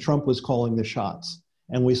than if Trump was calling the shots.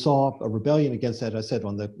 And we saw a rebellion against that, I said,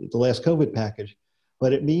 on the last COVID package.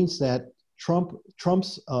 But it means that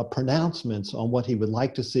Trump's pronouncements on what he would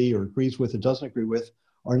like to see or agrees with or doesn't agree with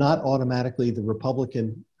are not automatically the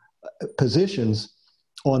Republican positions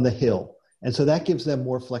on the Hill. And so that gives them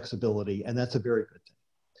more flexibility, and that's a very good thing.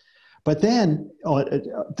 But then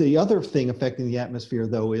the other thing affecting the atmosphere,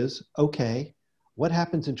 though, is, okay, what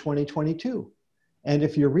happens in 2022? And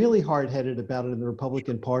if you're really hard-headed about it in the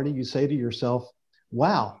Republican Party, you say to yourself,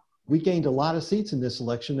 wow, we gained a lot of seats in this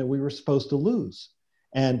election that we were supposed to lose.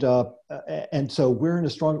 And so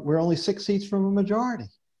we're only 6 seats from a majority.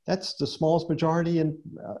 That's the smallest majority in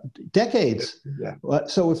decades. Yeah.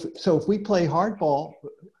 So if we play hardball,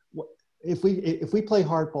 if we play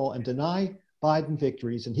hardball and deny Biden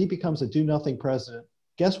victories and he becomes a do-nothing president,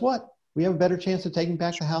 guess what? We have a better chance of taking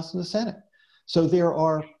back the House and the Senate. So there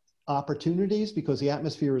are opportunities because the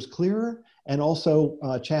atmosphere is clearer, and also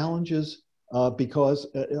challenges because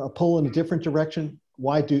a pull in a different direction.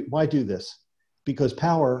 Why do this? Because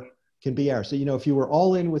power can be ours. So, if you were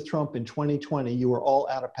all in with Trump in 2020, you are all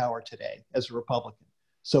out of power today as a Republican.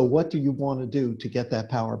 So what do you want to do to get that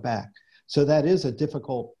power back? So that is a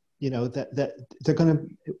difficult, this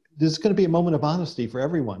is going to be a moment of honesty for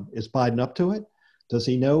everyone. Is Biden up to it? Does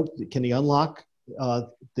he know? Can he unlock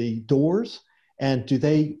the doors? And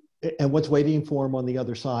what's waiting for him on the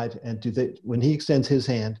other side? And when he extends his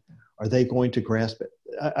hand, are they going to grasp it?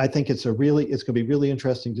 I think it's going to be really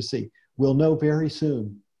interesting to see. We'll know very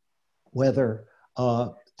soon whether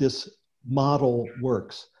this model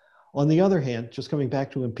works. On the other hand, just coming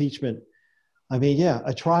back to impeachment, I mean, yeah,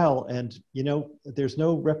 a trial, and there's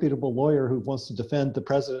no reputable lawyer who wants to defend the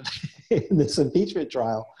president in this impeachment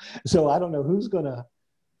trial. So I don't know who's going to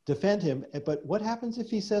defend him. But what happens if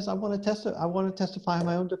he says, I want to testify in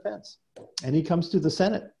my own defense? And he comes to the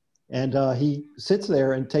Senate and he sits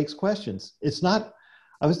there and takes questions. It's not,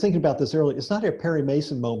 I was thinking about this earlier, it's not a Perry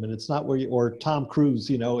Mason moment. It's not or Tom Cruise,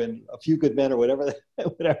 in A Few Good Men or whatever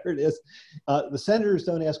it is. The senators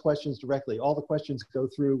don't ask questions directly. All the questions go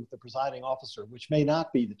through the presiding officer, which may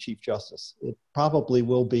not be the Chief Justice. It probably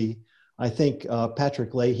will be, I think,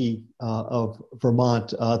 Patrick Leahy of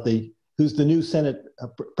Vermont, who's the new Senate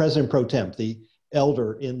President pro temp, the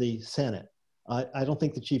elder in the Senate. I don't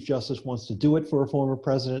think the Chief Justice wants to do it for a former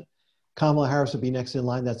president. Kamala Harris would be next in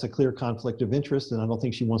line. That's a clear conflict of interest, and I don't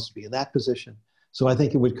think she wants to be in that position. So I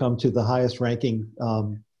think it would come to the highest ranking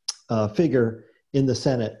figure in the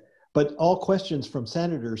Senate. But all questions from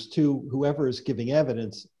senators to whoever is giving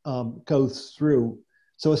evidence goes through.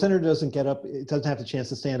 So a senator doesn't get up, it doesn't have the chance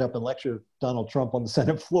to stand up and lecture Donald Trump on the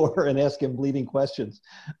Senate floor and ask him leading questions.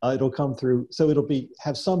 It'll come through. So it'll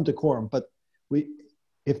have some decorum. But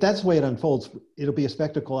if that's the way it unfolds, it'll be a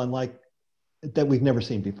spectacle unlike that we've never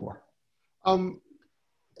seen before.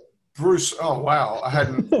 Bruce, oh wow, I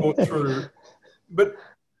hadn't thought through. But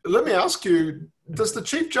let me ask you, does the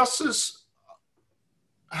Chief Justice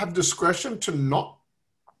have discretion to not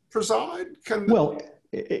preside?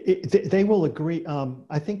 They will agree.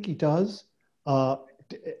 I think he does.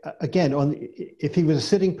 Again, if he was a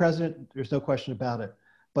sitting president, there's no question about it.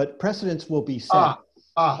 But precedents will be set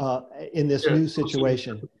in this new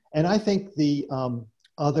situation. And I think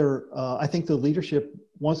I think the leadership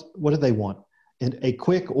wants, what do they want? A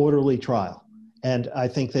quick, orderly trial. And I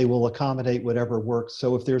think they will accommodate whatever works.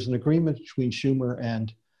 So if there's an agreement between Schumer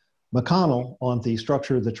and McConnell on the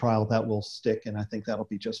structure of the trial, that will stick. And I think that'll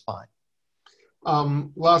be just fine.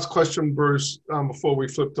 Last question, Bruce, before we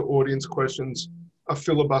flip to audience questions. A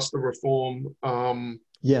filibuster reform.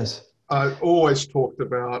 Yes. Always talked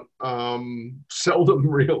about, seldom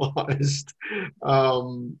realized.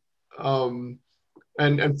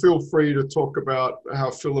 And feel free to talk about how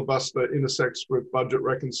filibuster intersects with budget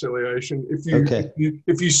reconciliation,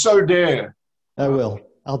 if you so dare. I will.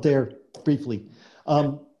 I'll dare briefly.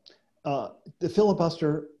 The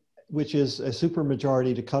filibuster, which is a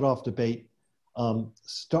supermajority to cut off debate,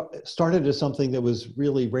 started as something that was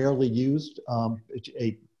really rarely used,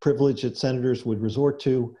 a privilege that senators would resort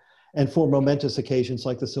to, and for momentous occasions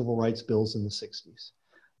like the civil rights bills in the 60s.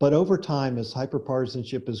 But over time, as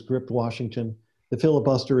hyperpartisanship has gripped Washington, the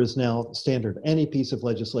filibuster is now standard. Any piece of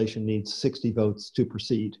legislation needs 60 votes to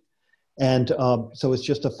proceed. And so it's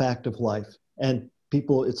just a fact of life. And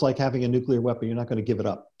people, it's like having a nuclear weapon. You're not going to give it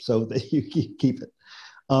up. So you keep it.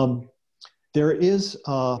 There is,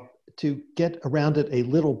 to get around it a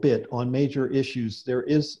little bit on major issues, there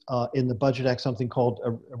is in the Budget Act something called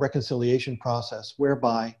a reconciliation process,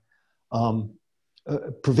 whereby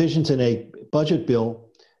provisions in a budget bill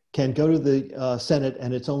can go to the Senate,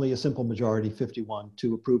 and it's only a simple majority, 51,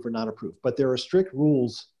 to approve or not approve. But there are strict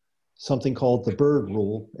rules, something called the Byrd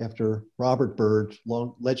Rule, after Robert Byrd,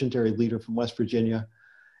 legendary leader from West Virginia,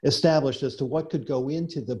 established as to what could go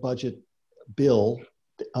into the budget bill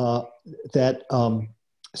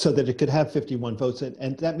so that it could have 51 votes.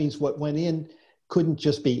 And that means what went in couldn't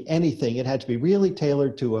just be anything. It had to be really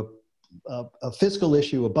tailored to a fiscal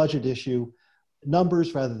issue, a budget issue,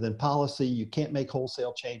 numbers rather than policy. You can't make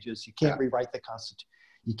wholesale changes. You can't rewrite the Constitution.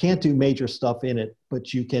 You can't do major stuff in it,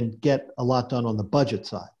 but you can get a lot done on the budget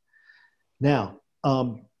side. Now,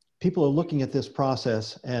 people are looking at this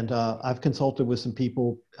process, and I've consulted with some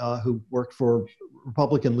people who worked for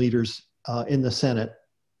Republican leaders in the Senate.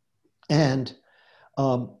 And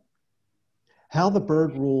how the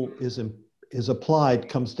Byrd Rule is applied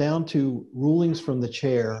comes down to rulings from the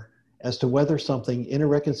chair as to whether something in a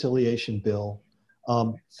reconciliation bill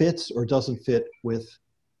fits or doesn't fit with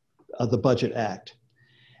the Budget Act.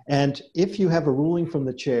 And if you have a ruling from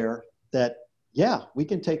the chair that, yeah, we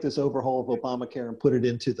can take this overhaul of Obamacare and put it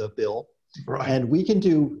into the bill, right, and we can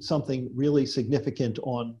do something really significant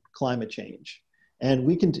on climate change, and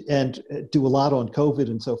we can do a lot on COVID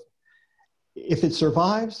and so forth. If it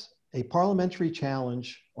survives a parliamentary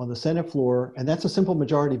challenge on the Senate floor, and that's a simple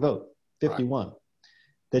majority vote, 51, right,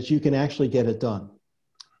 that you can actually get it done.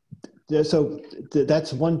 So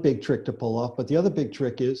that's one big trick to pull off. But the other big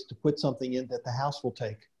trick is to put something in that the House will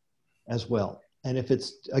take as well. And if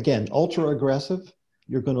it's, again, ultra aggressive,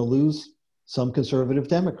 you're going to lose some conservative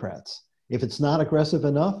Democrats. If it's not aggressive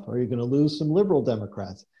enough, or you're going to lose some liberal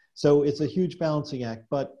Democrats. So it's a huge balancing act,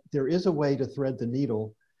 but there is a way to thread the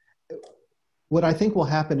needle. What I think will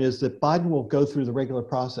happen is that Biden will go through the regular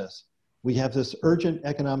process. We have this urgent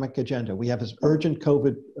economic agenda. We have this urgent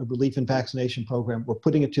COVID relief and vaccination program. We're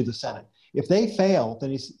putting it to the Senate. If they fail,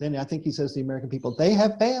 then I think he says to the American people, they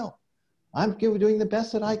have failed. I'm doing the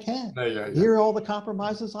best that I can. Here are all the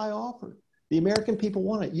compromises I offered. The American people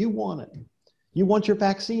want it. You want it. You want your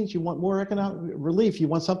vaccines. You want more economic relief. You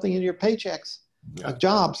want something in your paychecks,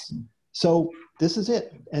 jobs. So this is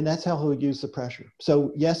it. And that's how he'll use the pressure.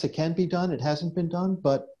 So yes, it can be done. It hasn't been done,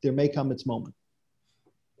 but there may come its moment.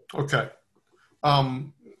 Okay.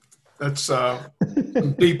 That's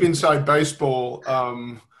deep inside baseball.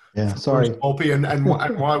 Yeah, sorry. And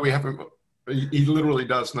why we haven't, he literally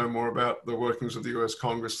does know more about the workings of the US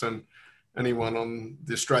Congress than anyone on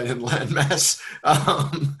the Australian landmass.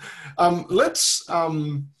 Let's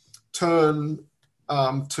turn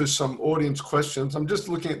to some audience questions. I'm just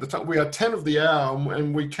looking at the time. We are 10 of the hour,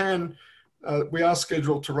 and we are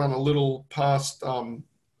scheduled to run a little past, a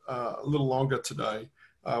little longer today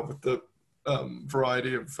with the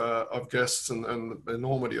variety of guests and the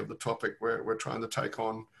enormity of the topic we're trying to take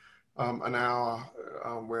on. An hour.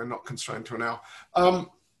 We're not constrained to an hour.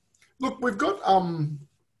 Look, we've got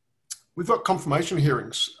confirmation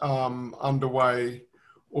hearings underway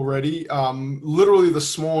already. Literally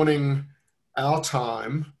this morning, our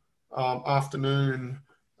time, afternoon,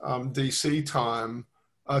 DC time,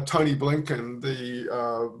 Tony Blinken, the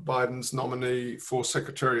Biden's nominee for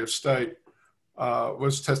Secretary of State,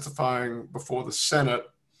 was testifying before the Senate.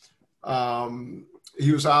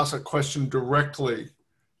 He was asked a question directly.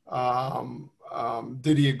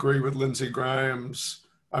 Did he agree with Lindsey Graham's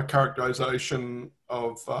characterization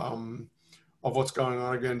of what's going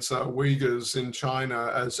on against Uyghurs in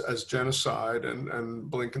China as genocide?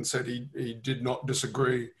 And Blinken said he did not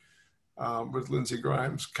disagree with Lindsey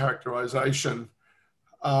Graham's characterization.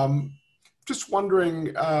 Just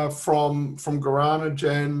wondering from Gorana,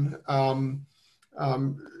 Jen,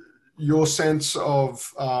 your sense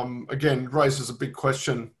of, again, raises a big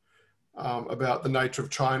question about the nature of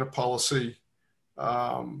China policy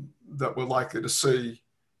that we're likely to see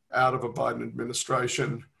out of a Biden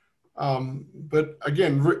administration. But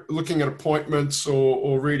again, looking at appointments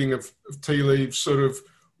or reading of tea leaves, sort of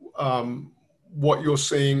what you're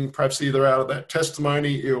seeing, perhaps either out of that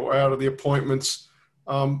testimony or out of the appointments,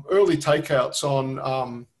 early takeouts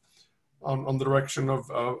on the direction of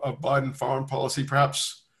Biden foreign policy,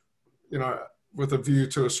 perhaps, with a view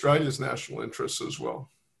to Australia's national interests as well.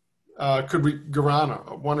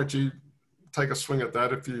 Gorana, why don't you take a swing at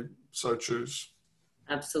that if you so choose?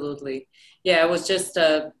 Absolutely. Yeah, I was just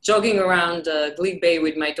jogging around Glebe Bay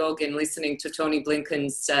with my dog and listening to Tony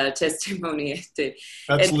Blinken's testimony. That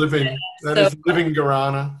is living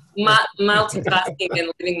Gorana. Multitasking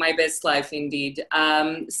and living my best life, indeed.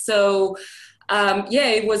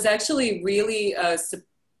 It was actually really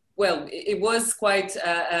it was quite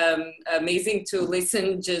amazing to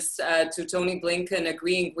listen just to Tony Blinken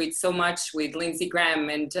agreeing with so much with Lindsey Graham.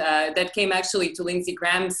 And that came actually to Lindsey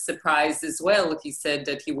Graham's surprise as well. He said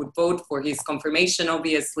that he would vote for his confirmation,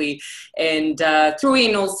 obviously, and threw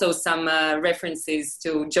in also some references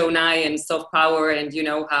to Joe Nye and soft power and,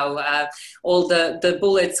 how all the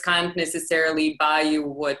bullets can't necessarily buy you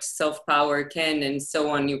what soft power can and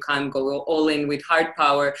so on. You can't go all in with hard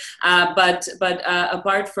power. But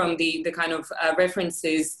apart from the kind of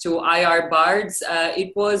references to IR bards,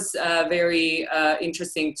 it was very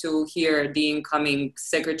interesting to hear the incoming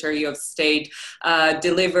Secretary of State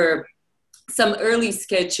deliver some early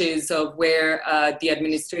sketches of where the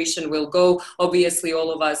administration will go. Obviously,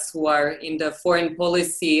 all of us who are in the foreign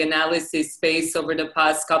policy analysis space over the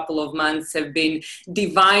past couple of months have been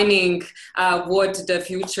divining what the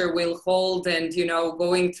future will hold and,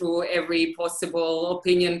 going through every possible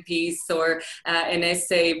opinion piece or an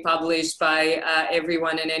essay published by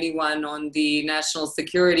everyone and anyone on the National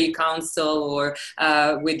Security Council or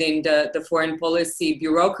within the foreign policy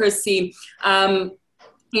bureaucracy.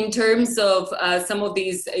 In terms of some of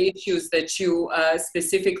these issues that you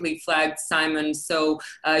specifically flagged, Simon, so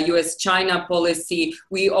US-China policy,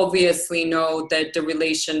 we obviously know that the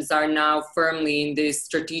relations are now firmly in this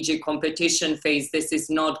strategic competition phase. This is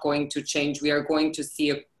not going to change. We are going to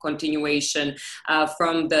see a continuation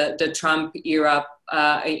from the Trump era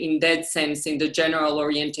in that sense, in the general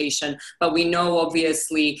orientation. But we know,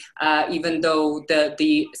 obviously, even though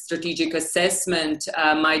the strategic assessment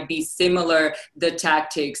might be similar, the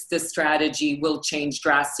tactics, the strategy will change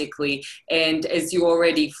drastically. And as you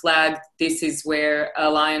already flagged, this is where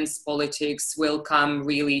alliance politics will come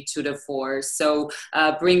really to the fore. So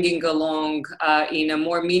bringing along in a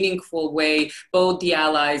more meaningful way, both the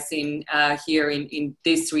allies in here in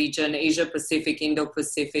this region, Asia Pacific, Indo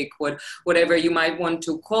Pacific, whatever you might want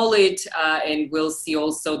to call it, and we'll see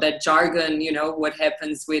also that jargon, you know, what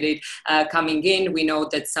happens with it coming in. We know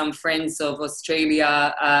that some friends of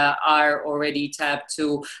Australia are already tapped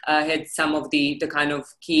to head some of the kind of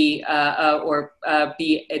key or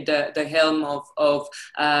be at the helm of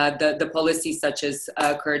the policies, such as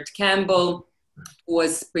Kurt Campbell, who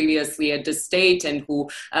was previously at the state and who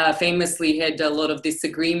famously had a lot of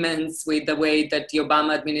disagreements with the way that the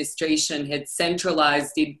Obama administration had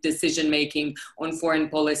centralized the decision-making on foreign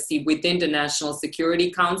policy within the National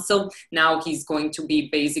Security Council. Now he's going to be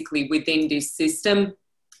basically within this system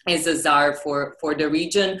as a czar for the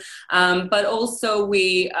region. But also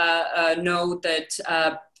we know that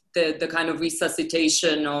the kind of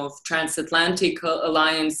resuscitation of transatlantic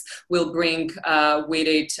alliance will bring with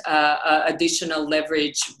it additional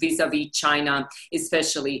leverage vis-a-vis China,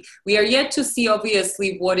 especially. We are yet to see,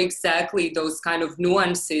 obviously, what exactly those kind of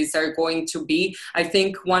nuances are going to be. I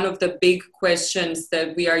think one of the big questions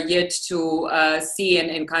that we are yet to see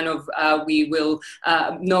and kind of we will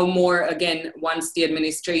know more again once the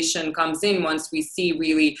administration comes in, once we see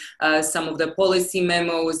really some of the policy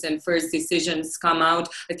memos and first decisions come out.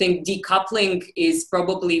 I think decoupling is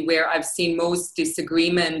probably where I've seen most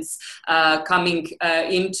disagreements coming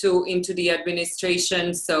into the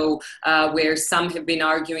administration. So where some have been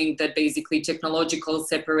arguing that basically technological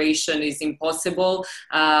separation is impossible,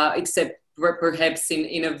 except perhaps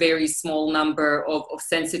in a very small number of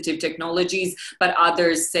sensitive technologies, but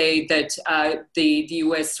others say that the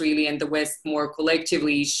US really and the West more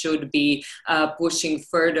collectively should be pushing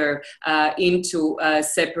further into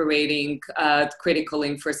separating critical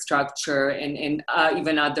infrastructure and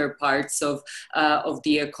even other parts of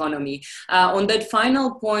the economy. On that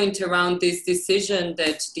final point around this decision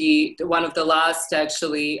that one of the last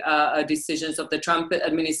actually decisions of the Trump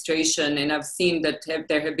administration, and I've seen that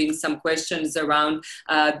there have been some questions around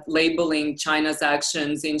labeling China's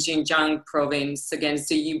actions in Xinjiang province against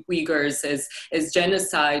the Uyghurs as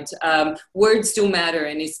genocide. Words do matter,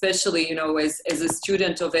 and especially, you know, as a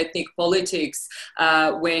student of ethnic politics,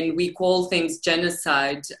 when we call things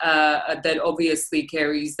genocide, that obviously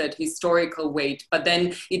carries that historical weight. But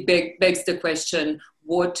then it begs the question,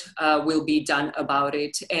 what will be done about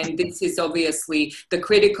it? And this is obviously the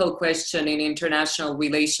critical question in international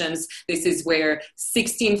relations. This is where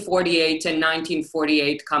 1648 and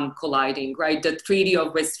 1948 come colliding, right? The Treaty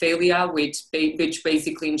of Westphalia, which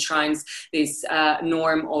basically enshrines this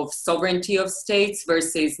norm of sovereignty of states,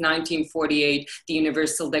 versus 1948, the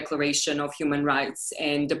Universal Declaration of Human Rights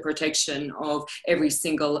and the protection of every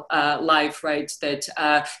single life, right, that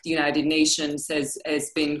the United Nations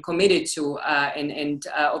has been committed to, and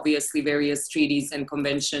obviously various treaties and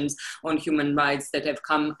conventions on human rights that have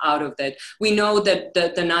come out of that. We know that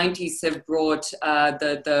the 90s have brought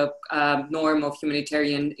the norm of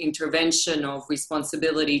humanitarian intervention, of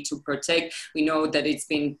responsibility to protect. We know that it's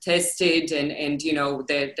been tested, and you know,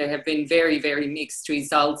 there have been very, very mixed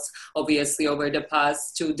results, obviously, over the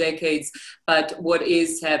past 2 decades. But what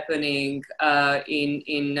is happening in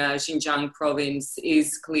Xinjiang province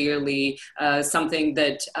is clearly something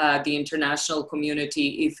that the international community,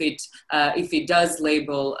 if it does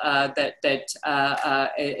label that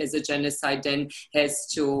as a genocide, then has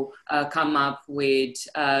to come up with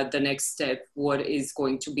the next step, what is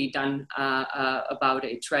going to be done about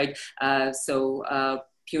it, right?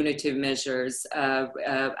 Punitive measures,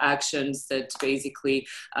 actions that basically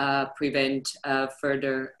prevent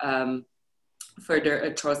further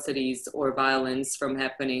atrocities or violence from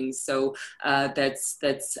happening. So that's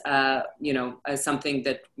you know, something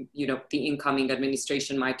that, you know, the incoming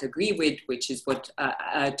administration might agree with, which is what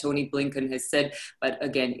Tony Blinken has said. But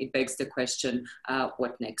again, it begs the question,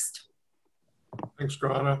 what next? Thanks,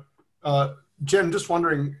 Gorana. Jen, just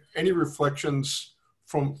wondering, any reflections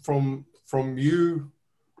from you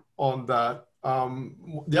on that?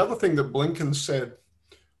 The other thing that Blinken said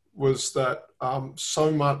was that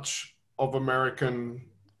so much of American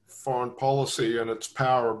foreign policy and its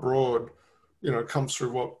power abroad, you know, comes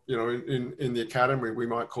through what, you know, in the academy we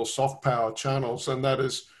might call soft power channels, and that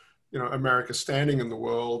is, you know, America's standing in the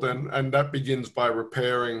world, and that begins by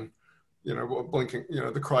repairing, you know, what Blinken, you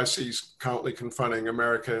know, the crises currently confronting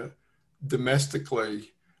America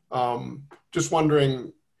domestically. Just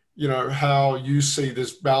wondering, you know, how you see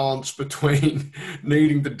this balance between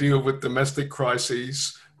needing to deal with domestic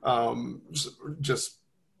crises, just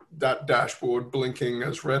that dashboard blinking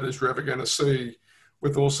as red as you're ever going to see,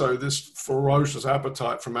 with also this ferocious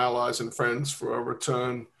appetite from allies and friends for a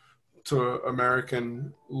return to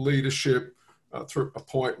American leadership through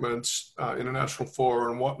appointments, international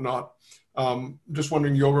fora and whatnot. Just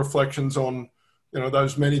wondering your reflections on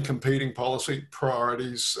those many competing policy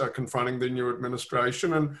priorities confronting the new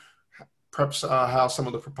administration, and perhaps how some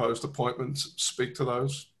of the proposed appointments speak to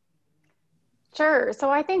those? Sure. So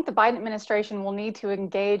I think the Biden administration will need to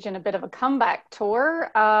engage in a bit of a comeback tour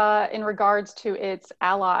in regards to its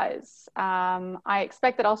allies. I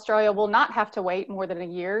expect that Australia will not have to wait more than a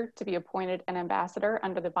year to be appointed an ambassador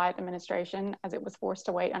under the Biden administration, as it was forced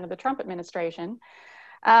to wait under the Trump administration.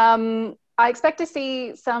 I expect to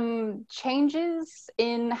see some changes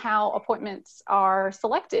in how appointments are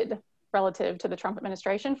selected relative to the Trump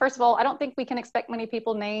administration. First of all, I don't think we can expect many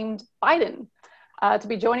people named Biden to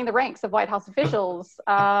be joining the ranks of White House officials.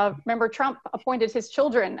 Remember, Trump appointed his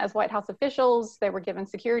children as White House officials. They were given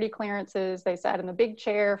security clearances. They sat in the big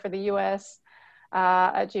chair for the U.S.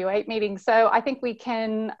 At G8 meetings. So I think we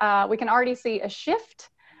can already see a shift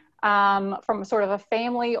from sort of a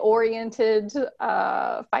family-oriented,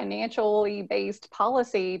 financially based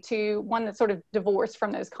policy to one that's sort of divorced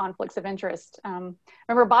from those conflicts of interest. Remember,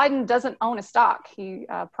 Biden doesn't own a stock. He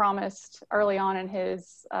promised early on in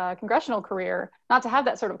his congressional career not to have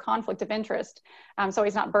that sort of conflict of interest, so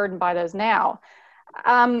he's not burdened by those now.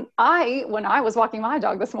 When I was walking my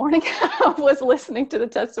dog this morning, was listening to the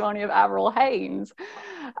testimony of Avril Haines.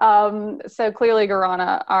 So clearly,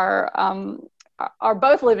 Gorana, are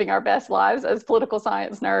both living our best lives as political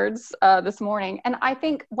science nerds this morning. And I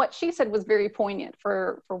think what she said was very poignant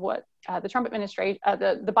for what the Trump administration,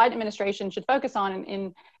 the Biden administration should focus on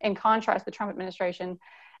in contrast to the Trump administration.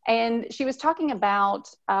 And she was talking about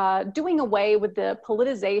doing away with the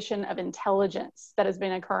politicization of intelligence that has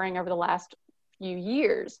been occurring over the last few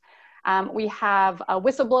years. We have a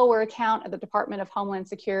whistleblower account at the Department of Homeland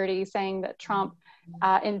Security saying that Trump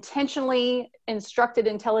intentionally instructed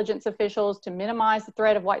intelligence officials to minimize the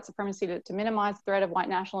threat of white supremacy, to minimize the threat of white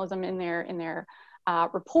nationalism in their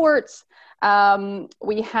reports.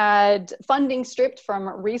 We had funding stripped from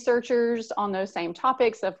researchers on those same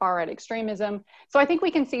topics of far-right extremism. So I think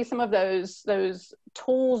we can see some of those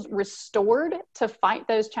tools restored to fight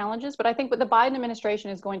those challenges. But I think what the Biden administration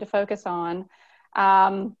is going to focus on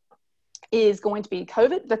is going to be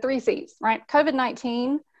COVID, the 3 C's, right?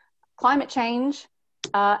 COVID-19, climate change,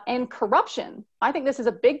 and corruption. I think this is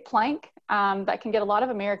a big plank that can get a lot of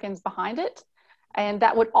Americans behind it. And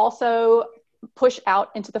that would also push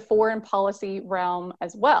out into the foreign policy realm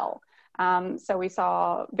as well. So we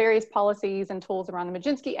saw various policies and tools around the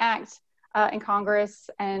Maginski Act in Congress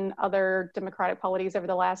and other Democratic policies over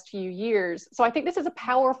the last few years. So I think this is a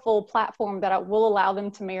powerful platform that will allow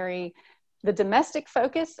them to marry the domestic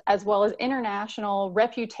focus as well as international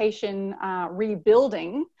reputation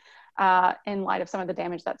rebuilding in light of some of the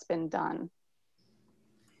damage that's been done.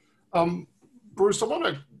 Bruce, I want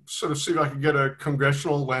to sort of see if I can get a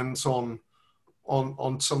congressional lens on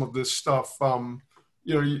some of this stuff.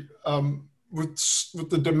 With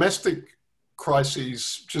the domestic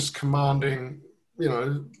crises just commanding,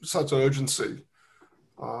 such urgency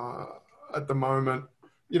at the moment,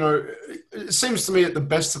 it seems to me at the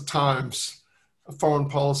best of times, foreign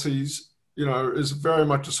policies, is very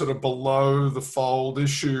much a sort of below the fold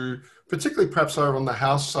issue, particularly perhaps over on the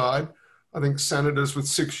House side. I think senators with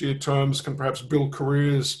 6-year terms can perhaps build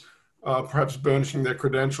careers, perhaps burnishing their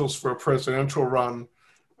credentials for a presidential run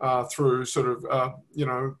through sort of,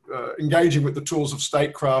 engaging with the tools of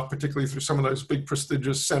statecraft, particularly through some of those big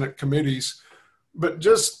prestigious Senate committees. But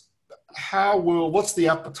just what's the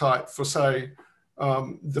appetite for, say,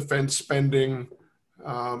 defense spending,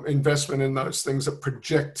 investment in those things that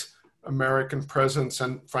project American presence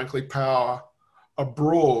and, frankly, power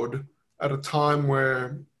abroad at a time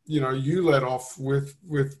where, you led off with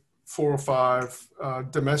 4 or 5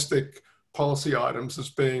 domestic policy items as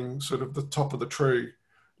being sort of the top of the tree,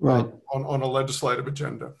 right, on a legislative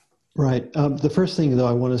agenda. Right. The first thing, though,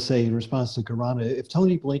 I want to say in response to Gorana, if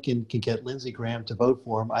Tony Blinken can get Lindsey Graham to vote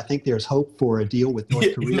for him, I think there's hope for a deal with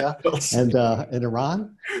North Korea and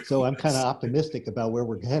Iran. So I'm kind of optimistic about where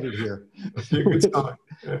we're headed here.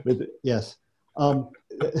 Yes.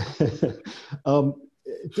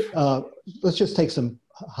 Let's just take some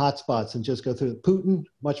hot spots and just go through Putin,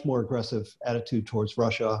 much more aggressive attitude towards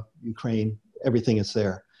Russia, Ukraine, everything is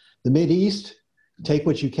there. The Mideast, take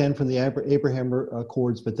what you can from the Abraham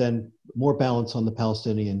Accords, but then more balance on the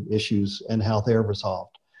Palestinian issues and how they're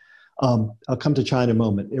resolved. I'll come to China in a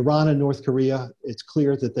moment. Iran and North Korea, it's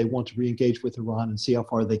clear that they want to re-engage with Iran and see how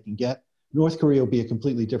far they can get. North Korea will be a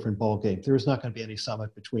completely different ballgame. There is not going to be any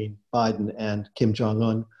summit between Biden and Kim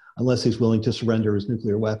Jong-un unless he's willing to surrender his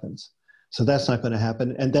nuclear weapons. So that's not going to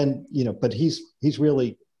happen. And then, but he's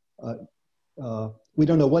really, we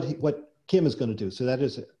don't know what Kim is going to do. So that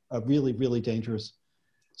is a really, really dangerous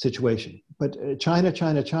situation. But China,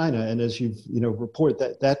 China, China, and as you've report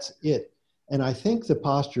that's it. And I think the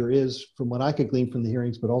posture is, from what I could glean from the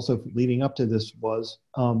hearings, but also leading up to this, was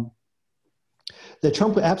that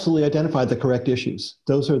Trump absolutely identified the correct issues.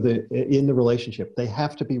 Those are in the relationship. They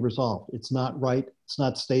have to be resolved. It's not right. It's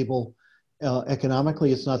not stable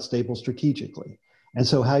economically. It's not stable strategically. And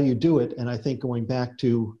so how you do it, and I think going back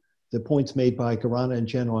to the points made by Garana and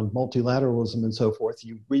Jen on multilateralism and so forth,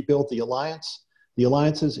 you rebuild the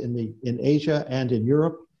alliances in Asia and in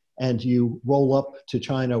Europe, and you roll up to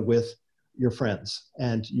China with your friends,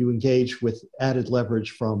 and you engage with added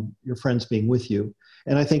leverage from your friends being with you.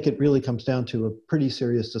 And I think it really comes down to a pretty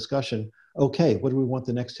serious discussion. Okay, what do we want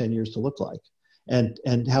the next 10 years to look like? And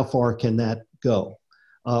how far can that go?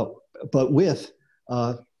 But with,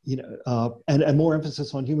 and more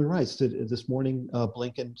emphasis on human rights. This morning,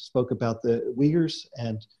 Blinken spoke about the Uyghurs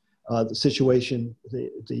and the situation,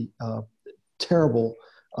 the terrible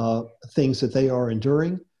things that they are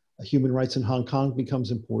enduring. Human rights in Hong Kong becomes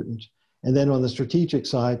important. And then on the strategic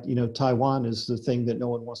side, Taiwan is the thing that no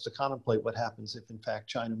one wants to contemplate what happens if, in fact,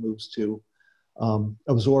 China moves to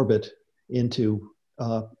absorb it into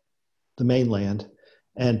the mainland.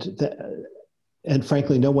 And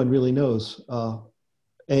frankly, no one really knows,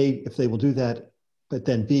 A, if they will do that, but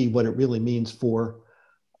then B, what it really means for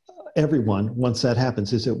everyone once that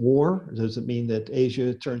happens. Is it war? Does it mean that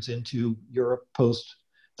Asia turns into Europe post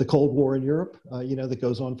the Cold War in Europe, that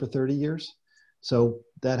goes on for 30 years? So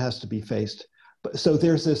that has to be faced. But so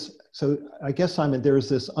there's this, so I guess, Simon, there is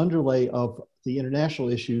this underlay of the international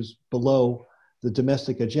issues below the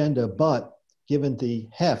domestic agenda, but given the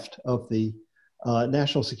heft of the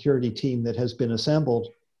national security team that has been assembled,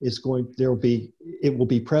 it will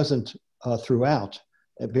be present throughout,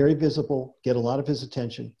 very visible, get a lot of his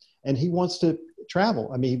attention. And he wants to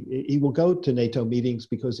travel. I mean, he will go to NATO meetings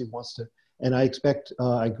because he wants to, and I expect,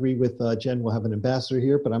 I agree with Jen, we'll have an ambassador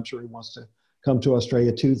here, but I'm sure he wants to come to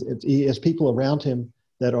Australia too. He has people around him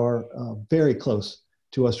that are very close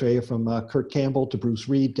to Australia, from Kurt Campbell to Bruce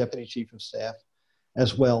Reed, Deputy Chief of Staff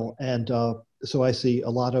as well. And so I see a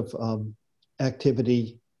lot of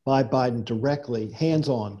activity by Biden directly,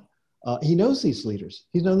 hands-on. He knows these leaders.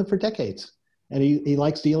 He's known them for decades, and he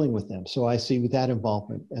likes dealing with them. So I see that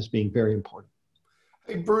involvement as being very important.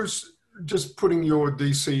 Hey, Bruce, just putting your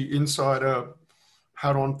DC insider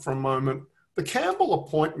hat on for a moment, the Campbell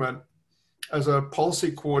appointment as a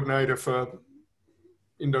policy coordinator for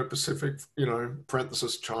Indo-Pacific,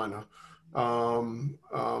 parenthesis China, how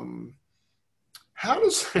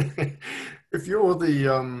does, if you're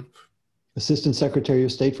the Assistant Secretary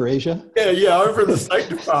of State for Asia? Yeah, over in the State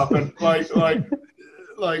Department, like,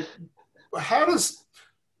 how does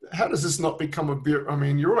this not become I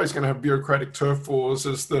mean, you're always going to have bureaucratic turf wars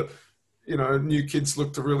as the, new kids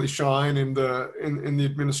look to really shine in the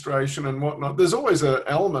administration and whatnot. There's always an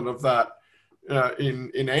element of that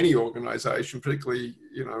in any organization, particularly,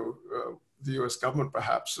 the US government,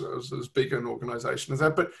 perhaps as big an organization as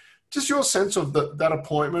that. But just your sense of that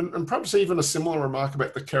appointment, and perhaps even a similar remark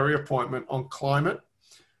about the Kerry appointment on climate.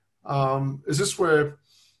 Is this where,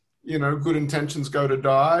 good intentions go to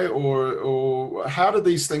die, or how do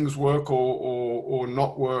these things work or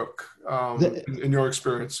not work in your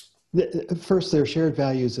experience? First, there are shared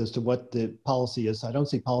values as to what the policy is. I don't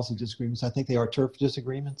see policy disagreements. I think they are turf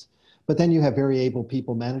disagreements. But then you have very able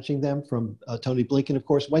people managing them, from Tony Blinken, of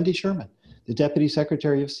course, Wendy Sherman, the Deputy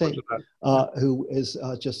Secretary of State, who is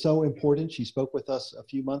just so important. She spoke with us a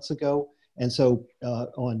few months ago. And so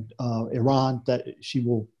on Iran, that she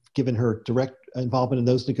will, given her direct involvement in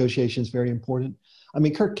those negotiations, very important. I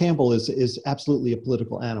mean, Kurt Campbell is absolutely a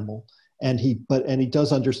political animal. And he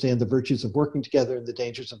does understand the virtues of working together and the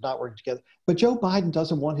dangers of not working together. But Joe Biden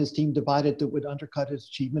doesn't want his team divided that would undercut his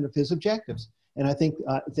achievement of his objectives. And I think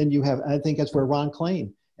I think that's where Ron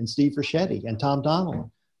Klain and Steve Ricchetti and Tom Donilon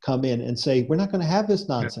come in and say, we're not going to have this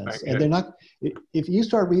nonsense. And they're not, if you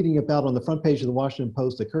start reading about on the front page of the Washington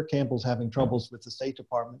Post that Kurt Campbell's having troubles with the State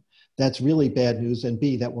Department, that's really bad news. And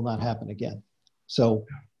B, that will not happen again. So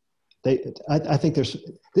I think this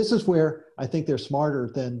is where I think they're smarter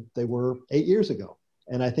than they were 8 years ago.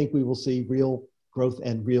 And I think we will see real growth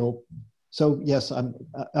and real. So yes, I'm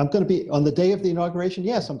going to be, on the day of the inauguration,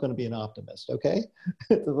 yes, I'm going to be an optimist, okay?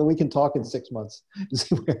 We can talk in 6 months to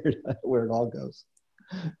see where it all goes.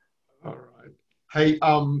 All right. Hey,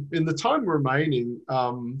 in the time remaining,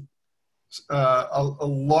 a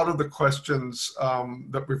lot of the questions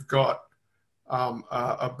that we've got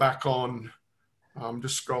are back on, I'm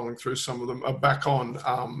just scrolling through some of them, are back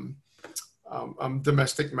on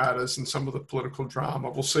domestic matters and some of the political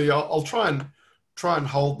drama. We'll see. I'll try and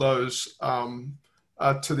hold those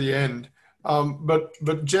to the end.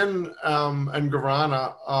 But Jen and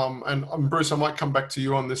Gorana, and Bruce, I might come back to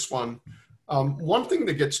you on this one. One thing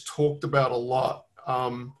that gets talked about a lot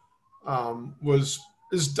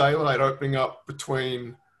is daylight opening up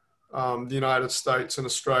between the United States and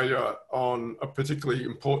Australia on a particularly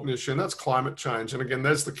important issue, and that's climate change. And again,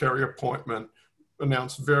 there's the Kerry appointment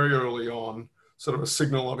announced very early on, sort of a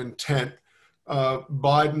signal of intent.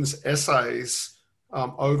 Biden's essays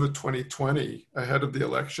over 2020, ahead of the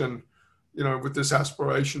election, you know, with this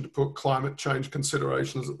aspiration to put climate change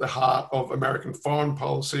considerations at the heart of American foreign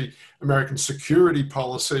policy, American security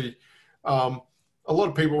policy. A lot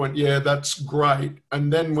of people went, yeah, that's great.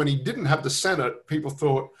 And then when he didn't have the Senate, people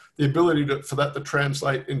thought the ability for that to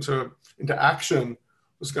translate into action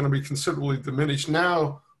was going to be considerably diminished.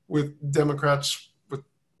 Now, with Democrats, with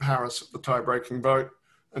Harris at the tie-breaking vote,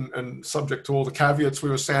 and subject to all the caveats we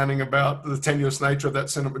were sounding about the tenuous nature of that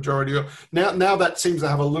Senate majority, now that seems to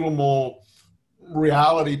have a little more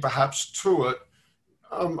reality perhaps to it.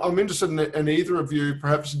 I'm interested in either of you,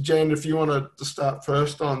 perhaps Jen, if you want to start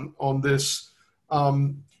first on this.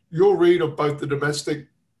 Your read of both the domestic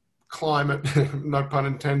climate, no pun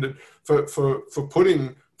intended, for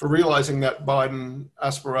realizing that Biden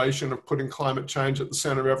aspiration of putting climate change at the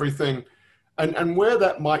center of everything, and where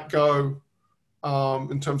that might go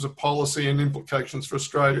in terms of policy and implications for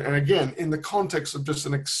Australia. And again, in the context of just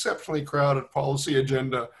an exceptionally crowded policy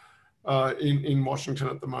agenda in Washington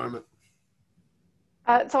at the moment.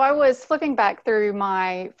 So I was flipping back through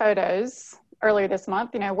my photos earlier this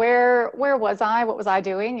month. You know, where was I? What was I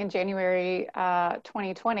doing in January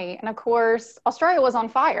 2020? And of course, Australia was on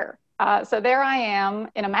fire. So there I am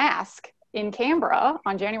in a mask in Canberra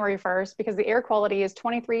on January 1st because the air quality is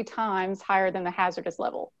 23 times higher than the hazardous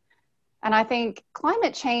level. And I think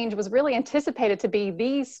climate change was really anticipated to be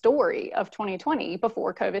the story of 2020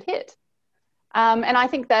 before COVID hit. And I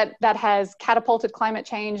think that has catapulted climate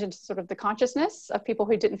change into sort of the consciousness of people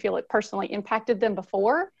who didn't feel it personally impacted them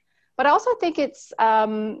before. But I also think it's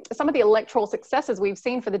some of the electoral successes we've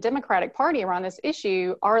seen for the Democratic Party around this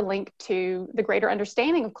issue are linked to the greater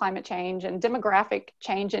understanding of climate change and demographic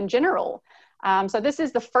change in general. So this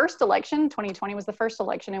is the first election, 2020 was the first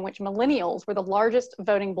election in which millennials were the largest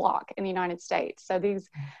voting bloc in the United States. So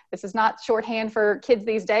this is not shorthand for kids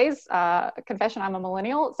these days. Confession, I'm a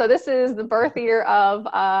millennial. So this is the birth year of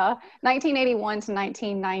 1981 to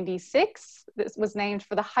 1996. This was named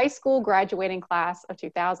for the high school graduating class of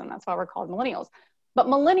 2000. That's why we're called millennials. But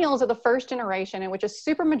millennials are the first generation in which a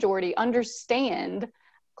supermajority understand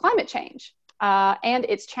climate change and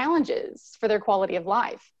its challenges for their quality of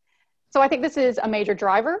life. So I think this is a major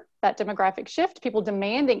driver, that demographic shift, people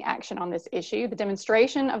demanding action on this issue, the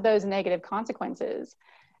demonstration of those negative consequences.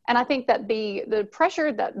 And I think that the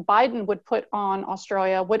pressure that Biden would put on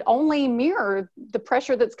Australia would only mirror the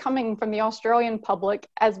pressure that's coming from the Australian public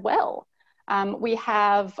as well. We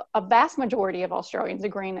have a vast majority of Australians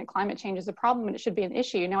agreeing that climate change is a problem and it should be an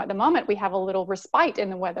issue. Now, at the moment, we have a little respite in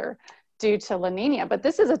the weather due to La Nina, but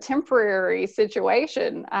this is a temporary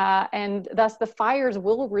situation, and thus the fires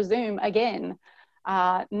will resume again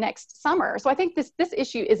next summer. So I think this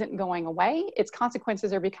issue isn't going away. Its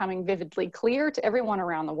consequences are becoming vividly clear to everyone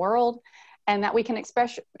around the world, and that we can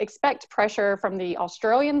expect pressure from the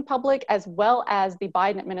Australian public as well as the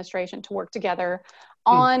Biden administration to work together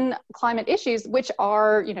on climate issues, which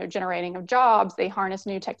are, you know, generating of jobs, they harness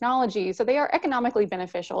new technology, so they are economically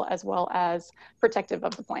beneficial as well as protective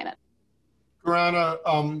of the planet. Gorana,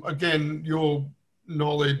 again, your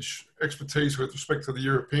knowledge, expertise with respect to the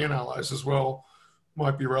European allies as well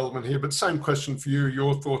might be relevant here, but same question for you,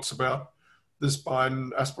 your thoughts about this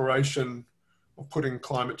Biden aspiration of putting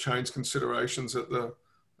climate change considerations at the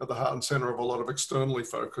heart and center of a lot of externally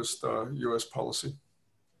focused US policy.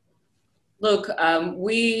 Look,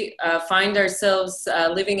 we find ourselves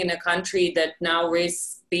living in a country that now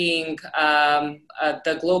risks being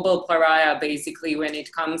the global pariah, basically, when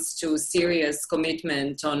it comes to serious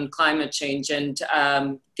commitment on climate change. And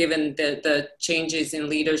given the changes in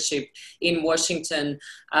leadership in Washington,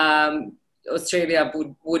 Australia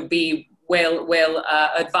would be well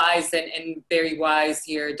advised and very wise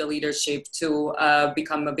here, the leadership, to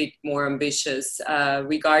become a bit more ambitious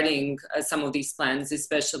regarding some of these plans,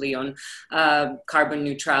 especially on carbon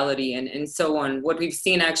neutrality and so on. What we've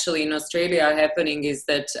seen actually in Australia happening is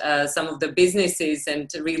that some of the businesses and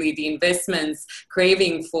really the investments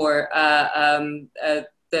craving for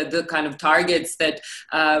the kind of targets that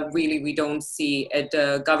really we don't see at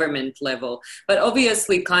the government level. But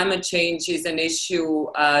obviously climate change is an issue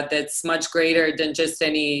that's much greater than just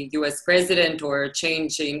any US president or a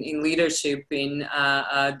change in leadership in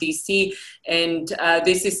DC. And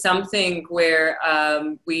this is something where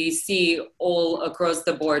we see all across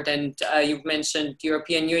the board. And you've mentioned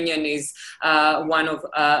European Union is one of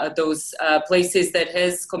those places that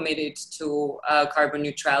has committed to carbon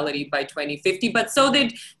neutrality by 2050, but so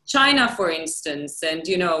did China, for instance, and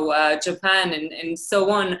Japan and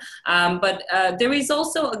so on. But there is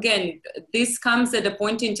also, again, this comes at a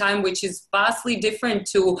point in time which is vastly different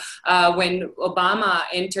to when Obama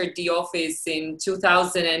entered the office in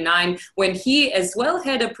 2009, when he as well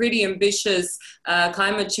had a pretty ambitious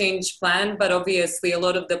climate change plan, but obviously a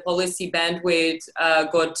lot of the policy bandwidth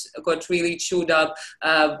got really chewed up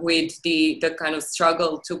with the kind of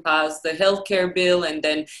struggle to pass the healthcare bill, and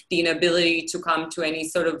then the inability to come to any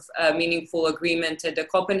sort of meaningful agreement at the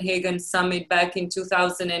Copenhagen summit back in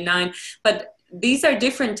 2009. But these are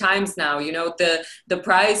different times now. The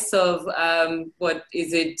price of what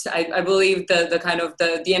is it? I believe the kind of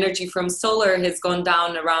the energy from solar has gone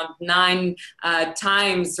down around 9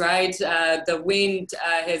 times, right? The wind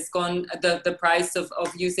has gone, the price of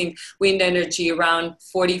using wind energy around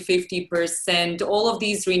 40-50%. All of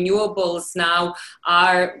these renewables now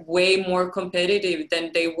are way more competitive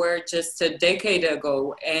than they were just a decade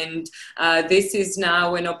ago. And this is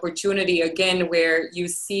now an opportunity again where you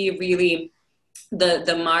see really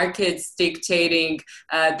the markets dictating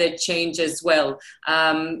that change as well.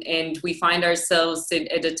 And we find ourselves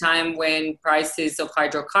at a time when prices of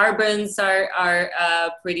hydrocarbons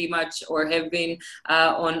are pretty much, or have been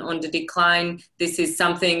on the decline. This is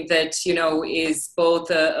something that, is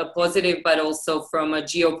both a positive, but also from a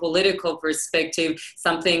geopolitical perspective,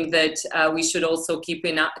 something that we should also keep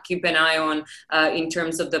an eye on in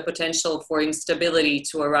terms of the potential for instability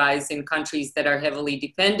to arise in countries that are heavily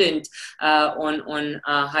dependent on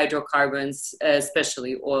hydrocarbons,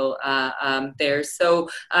 especially oil there. So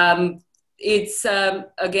it's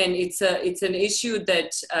again, it's an issue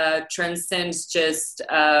that transcends just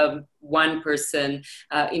one person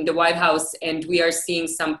in the White House, and we are seeing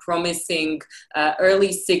some promising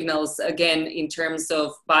early signals again in terms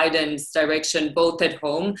of Biden's direction, both at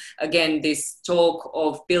home. Again, this talk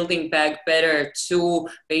of building back better to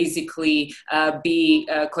basically be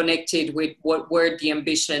connected with what were the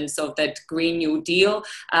ambitions of that Green New Deal,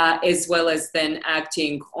 as well as then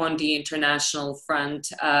acting on the international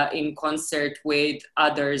front in concert with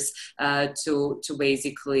others to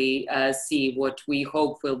basically see what we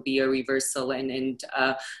hope will be a reversal and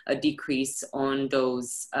a decrease on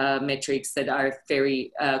those metrics that are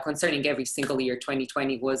very concerning every single year.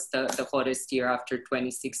 2020 was the hottest year after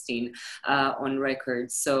 2016 on record.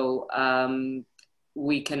 So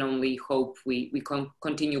we can only hope we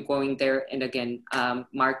continue going there. And again,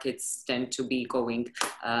 markets tend to be going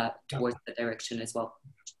towards the direction as well.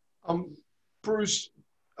 Bruce,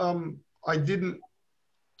 I didn't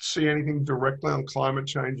see anything directly on climate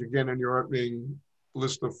change again in your opening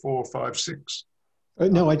list of 4, 5, 6.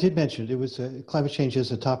 No, I did mention it. It was climate change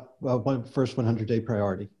is a top first 100-day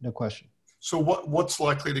priority, no question. So what's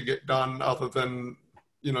likely to get done other than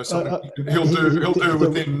something he'll do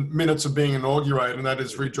within minutes of being inaugurated, and that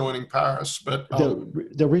is rejoining Paris? But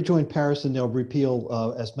they'll rejoin Paris, and they'll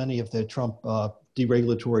repeal as many of the Trump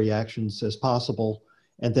deregulatory actions as possible,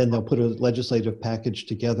 and then they'll put a legislative package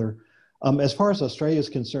together. As far as Australia is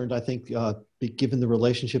concerned, I think given the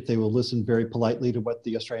relationship, they will listen very politely to what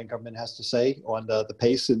the Australian government has to say on the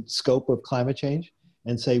pace and scope of climate change,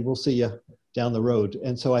 and say, we'll see you down the road.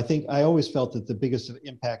 And so I think I always felt that the biggest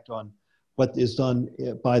impact on what is done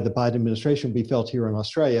by the Biden administration will be felt here in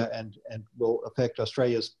Australia, and will affect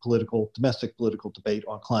Australia's domestic political debate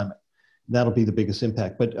on climate. And that'll be the biggest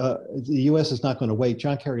impact. But the US is not going to wait.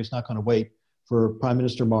 John Kerry is not going to wait for Prime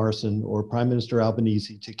Minister Morrison or Prime Minister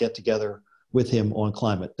Albanese to get together with him on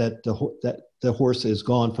climate. That the horse is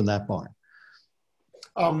gone from that barn.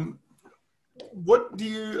 What do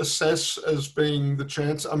you assess as being the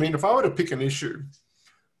chance? I mean, if I were to pick an issue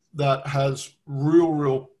that has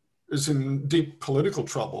is in deep political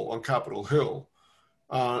trouble on Capitol Hill,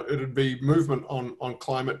 it'd be movement on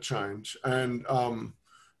climate change. And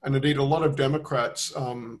indeed, a lot of Democrats,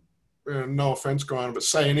 no offense, Garana, but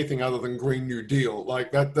say anything other than Green New Deal.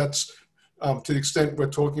 Like that's to the extent we're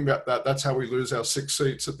talking about that's how we lose our 6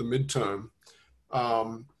 seats at the midterm.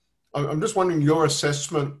 I'm just wondering your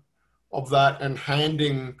assessment of that, and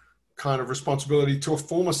handing kind of responsibility to a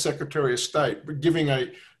former Secretary of State, but giving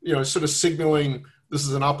sort of signaling this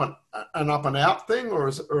is an up and out thing, or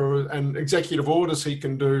executive orders he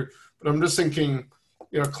can do. But I'm just thinking,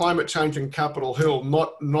 climate change in Capitol Hill,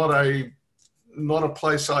 not a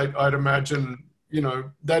place I'd imagine,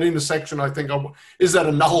 that intersection, I think, is that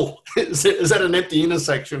a null? Is that an empty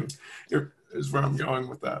intersection? Is where I'm going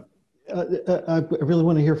with that. I really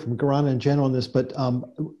want to hear from Gorana and Jen on this, but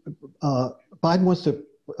Biden wants to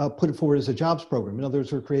put it forward as a jobs program. In other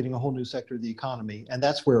words, we're creating a whole new sector of the economy, and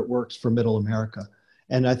that's where it works for Middle America.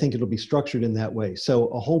 And I think it'll be structured in that way. So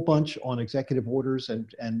a whole bunch on executive orders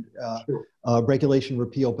and regulation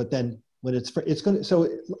repeal, but then when it's going to, so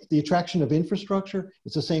the attraction of infrastructure,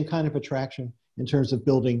 it's the same kind of attraction in terms of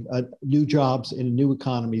building new jobs in new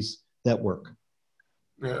economies that work.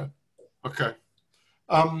 Yeah, okay.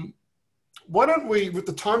 Why don't we, with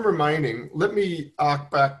the time remaining, let me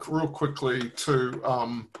arc back real quickly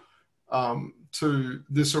to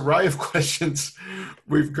this array of questions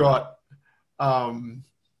we've got about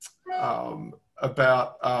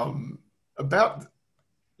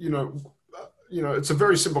it's a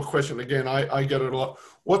very simple question. Again, I get it a lot.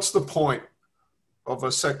 What's the point of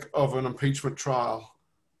an impeachment trial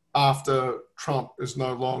after Trump is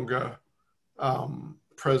no longer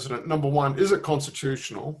president? Number one, is it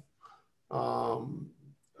constitutional?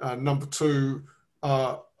 Number two,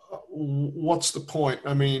 what's the point?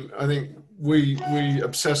 I mean, I think we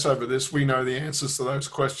obsess over this. We know the answers to those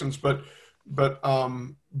questions, but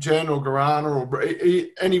Jen or Gorana or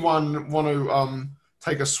anyone want to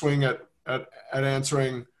take a swing at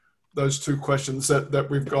answering those two questions that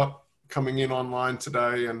we've got coming in online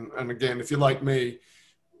today? And again, if you're like me,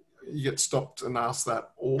 you get stopped and asked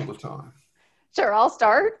that all the time. Sure, I'll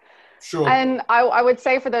start. Sure. And I would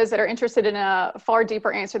say for those that are interested in a far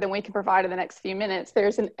deeper answer than we can provide in the next few minutes,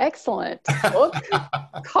 there's an excellent book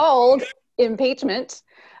called Impeachment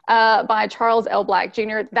by Charles L. Black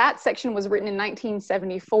Jr. That section was written in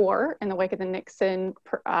 1974 in the wake of the Nixon,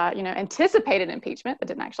 anticipated impeachment that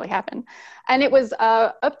didn't actually happen. And it was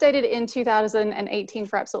updated in 2018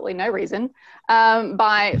 for absolutely no reason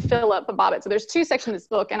by Philip Bobbitt. So there's two sections of this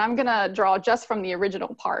book, and I'm going to draw just from the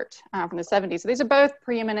original part from the 70s. So these are both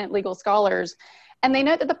preeminent legal scholars. And they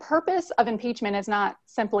note that the purpose of impeachment is not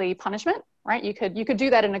simply punishment, right? You could do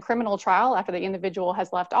that in a criminal trial after the individual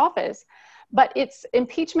has left office. But it's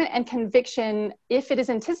impeachment and conviction if it is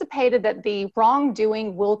anticipated that the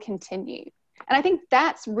wrongdoing will continue. And I think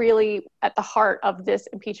that's really at the heart of this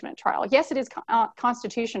impeachment trial. Yes, it is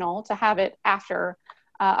constitutional to have it after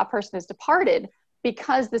a person is departed,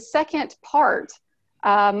 because the second part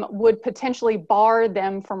would potentially bar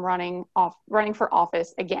them from running for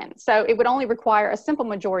office again. So it would only require a simple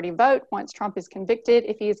majority vote once Trump is convicted.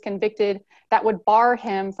 If he is convicted, that would bar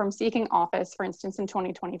him from seeking office, for instance, in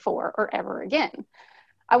 2024 or ever again.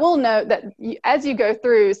 I will note that as you go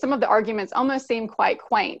through, some of the arguments almost seem quite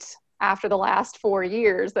quaint after the last 4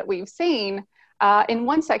 years that we've seen. In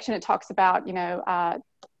one section, it talks about, income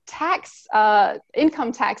tax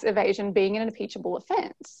evasion being an impeachable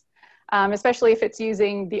offense. Especially if it's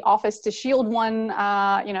using the office to shield one,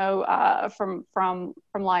 from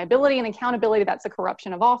liability and accountability. That's a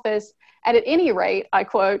corruption of office. And at any rate, I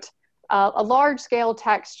quote, a large-scale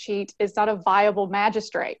tax cheat is not a viable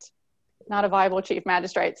magistrate, not a viable chief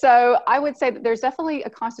magistrate. So I would say that there's definitely a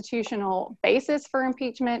constitutional basis for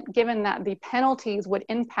impeachment, given that the penalties would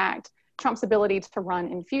impact Trump's ability to run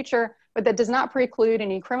in future, but that does not preclude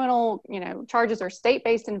any criminal, charges or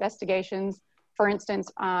state-based investigations. For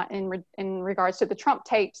instance, in regards to the Trump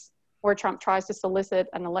tapes, where Trump tries to solicit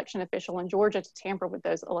an election official in Georgia to tamper with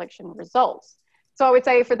those election results. So I would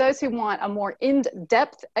say for those who want a more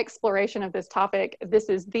in-depth exploration of this topic, this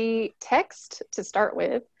is the text to start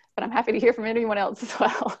with, but I'm happy to hear from anyone else as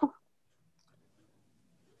well.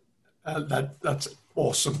 That's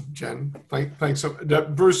awesome, Jen. Thanks.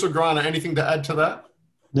 Bruce or Gorana, anything to add to that?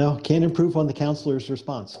 No, can't improve on the counselor's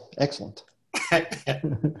response. Excellent. That's right.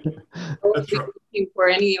 Looking for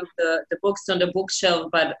any of the books on the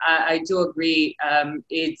bookshelf, but I do agree.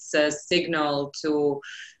 It's a signal to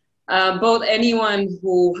both anyone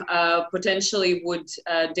who potentially would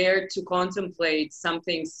dare to contemplate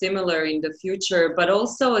something similar in the future, but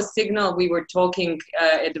also a signal. We were talking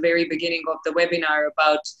at the very beginning of the webinar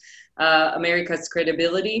about America's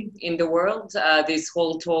credibility in the world, this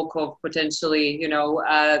whole talk of potentially,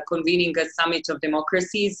 convening a summit of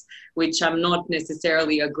democracies, which I'm not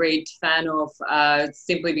necessarily a great fan of,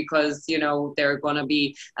 simply because, there are going to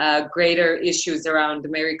be greater issues around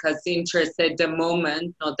America's interests at the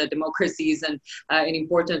moment. Not that democracy isn't an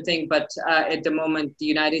important thing, but at the moment, the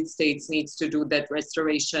United States needs to do that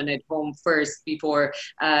restoration at home first before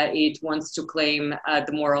it wants to claim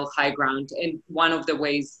the moral high ground. And one of the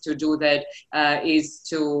ways to do that is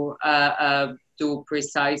to do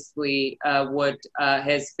precisely what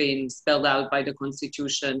has been spelled out by the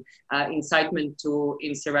Constitution. Incitement to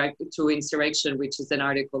insurrection, which is an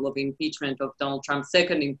article of impeachment of Donald Trump's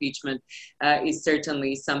second impeachment, is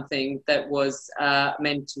certainly something that was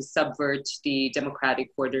meant to subvert the democratic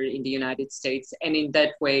order in the United States. And in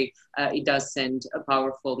that way, it does send a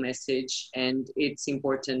powerful message, and it's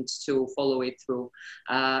important to follow it through.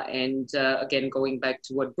 Again, going back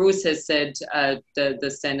to what Bruce has said,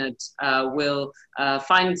 the Senate will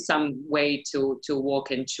find some way to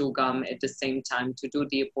walk and chew gum at the same time, to do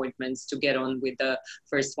the appointments, to get on with the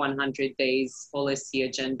first 100 days policy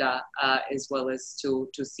agenda, as well as to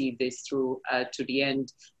see this through to the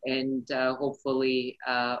end. And hopefully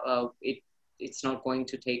it's not going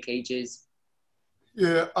to take ages.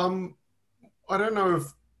 Yeah, I don't know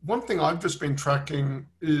if one thing I've just been tracking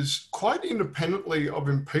is, quite independently of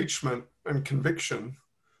impeachment and conviction,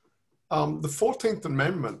 the 14th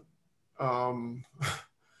Amendment,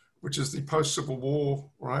 which is the post-Civil War,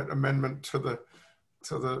 right, amendment to the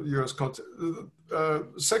U.S. Constitution,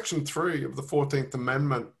 Section 3 of the 14th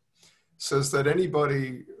Amendment says that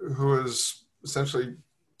anybody who has essentially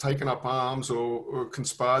taken up arms or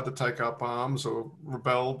conspired to take up arms or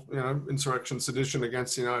rebelled, insurrection, sedition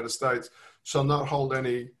against the United States, shall not hold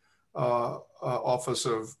any office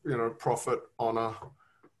of, profit, honor,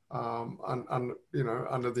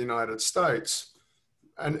 under the United States.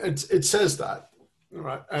 And it says that,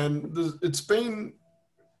 right? And it's been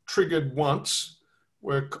triggered once,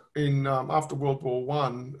 where after World War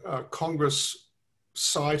I, Congress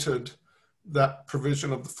cited that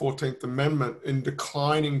provision of the 14th Amendment in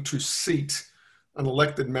declining to seat an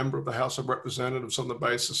elected member of the House of Representatives on the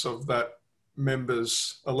basis of that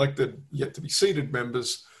members, elected yet to be seated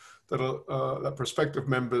members, that prospective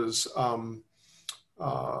members'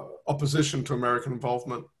 opposition to American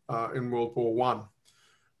involvement in World War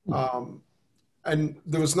I. And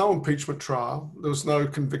there was no impeachment trial. There was no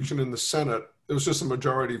conviction in the Senate. There was just a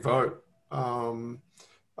majority vote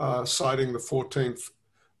citing the 14th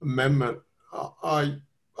Amendment. I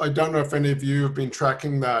don't know if any of you have been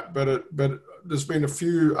tracking that, but there's been a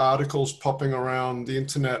few articles popping around the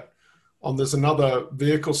internet on there's another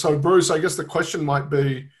vehicle. So Bruce, I guess the question might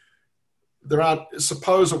be,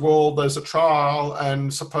 suppose there's a trial,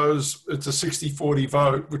 and suppose it's a 60-40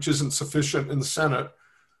 vote, which isn't sufficient in the Senate.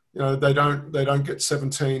 They don't get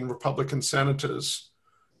 17 Republican senators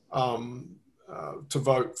to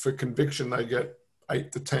vote for conviction. They get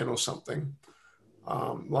 8 to 10 or something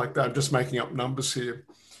like that. I'm just making up numbers here.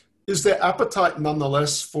 Is there appetite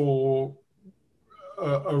nonetheless for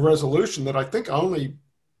a resolution that I think only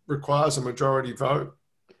requires a majority vote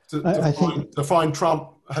to find Trump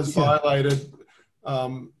has violated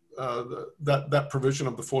that provision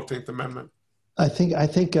of the 14th Amendment? I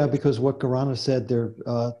think because what Gorana said,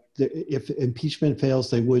 if impeachment fails,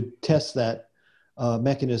 they would test that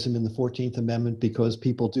mechanism in the 14th Amendment, because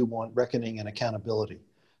people do want reckoning and accountability.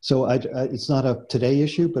 So it's not a today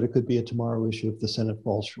issue, but it could be a tomorrow issue if the Senate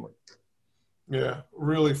falls short. Yeah,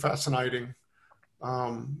 really fascinating.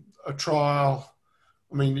 A trial.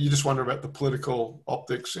 I mean, you just wonder about the political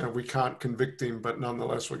optics. We can't convict him, but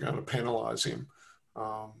nonetheless, we're going to penalize him.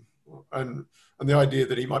 And the idea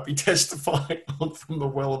that he might be testifying from the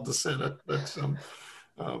well of the Senate.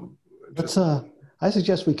 I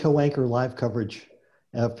suggest we co-anchor live coverage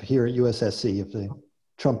here at USSC of the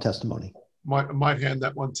Trump testimony. Might hand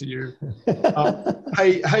that one to you.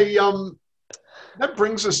 Hey, that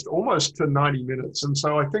brings us almost to 90 minutes, and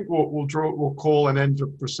so I think we'll call an end to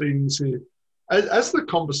proceedings here. As the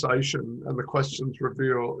conversation and the questions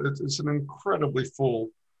reveal, it's an incredibly full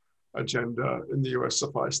agenda in the US,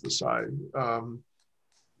 suffice to say.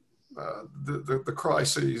 The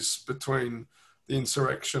crises between the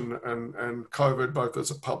insurrection and COVID, both as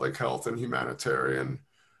a public health and humanitarian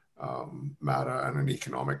matter and an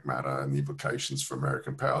economic matter, and the implications for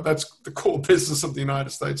American power. That's the core business of the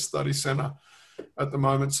United States Study Center at the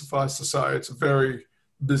moment, suffice to say. It's a very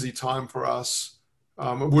busy time for us.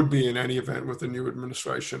 It would be in any event with the new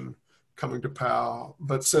administration coming to power,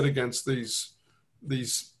 but set against these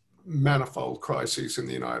manifold crises in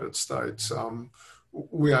the United States,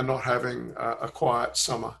 we are not having a quiet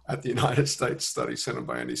summer at the United States Study Center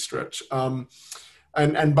by any stretch.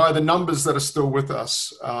 And by the numbers that are still with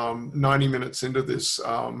us, 90 minutes into this,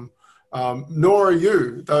 nor are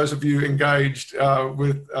you, those of you engaged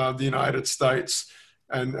with the United States,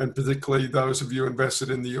 and particularly those of you invested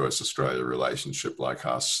in the US-Australia relationship like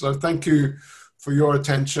us. So thank you for your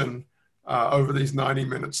attention over these 90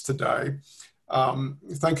 minutes today.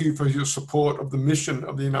 Thank you for your support of the mission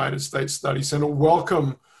of the United States Study Center.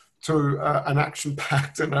 Welcome to an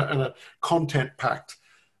action-packed and a content-packed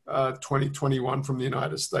 2021 from the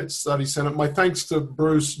United States Study Center. My thanks to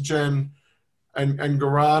Bruce, Jen, and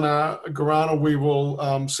Gorana. Gorana, we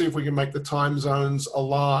will see if we can make the time zones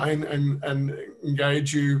align and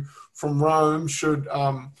engage you from Rome should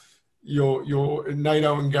your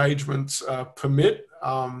NATO engagements permit.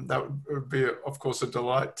 That would be, of course, a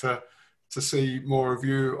delight to see more of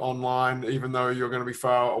you online, even though you're going to be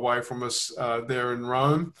far away from us there in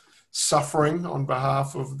Rome, suffering on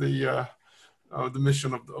behalf of the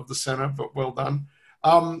mission of the center, but well done.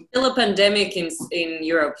 Still a pandemic in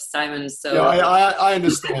Europe, Simon. So yeah, I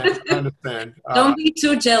understand. I understand. Don't be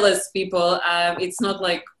too jealous, people. It's not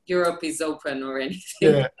like Europe is open or anything.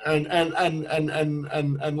 Yeah,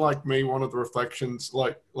 and like me, one of the reflections,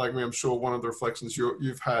 like me, I'm sure one of the reflections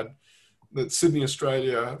you've had, that Sydney,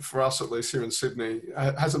 Australia, for us at least here in Sydney,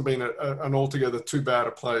 hasn't been an altogether too bad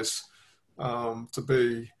a place to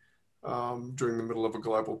be during the middle of a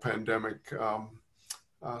global pandemic.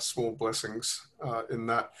 Small blessings in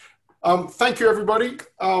that. Thank you, everybody.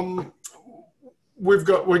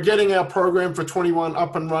 We're getting our program for 21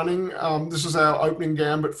 up and running. This is our opening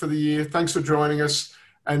gambit for the year. Thanks for joining us,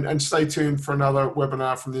 and stay tuned for another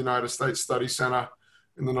webinar from the United States Study Center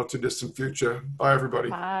in the not too distant future. Bye, everybody.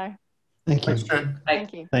 Bye. Thank you. Thanks, Jen. Bye.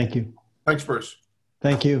 Thank you. Thank you. Thanks, Bruce.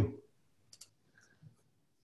 Thank you.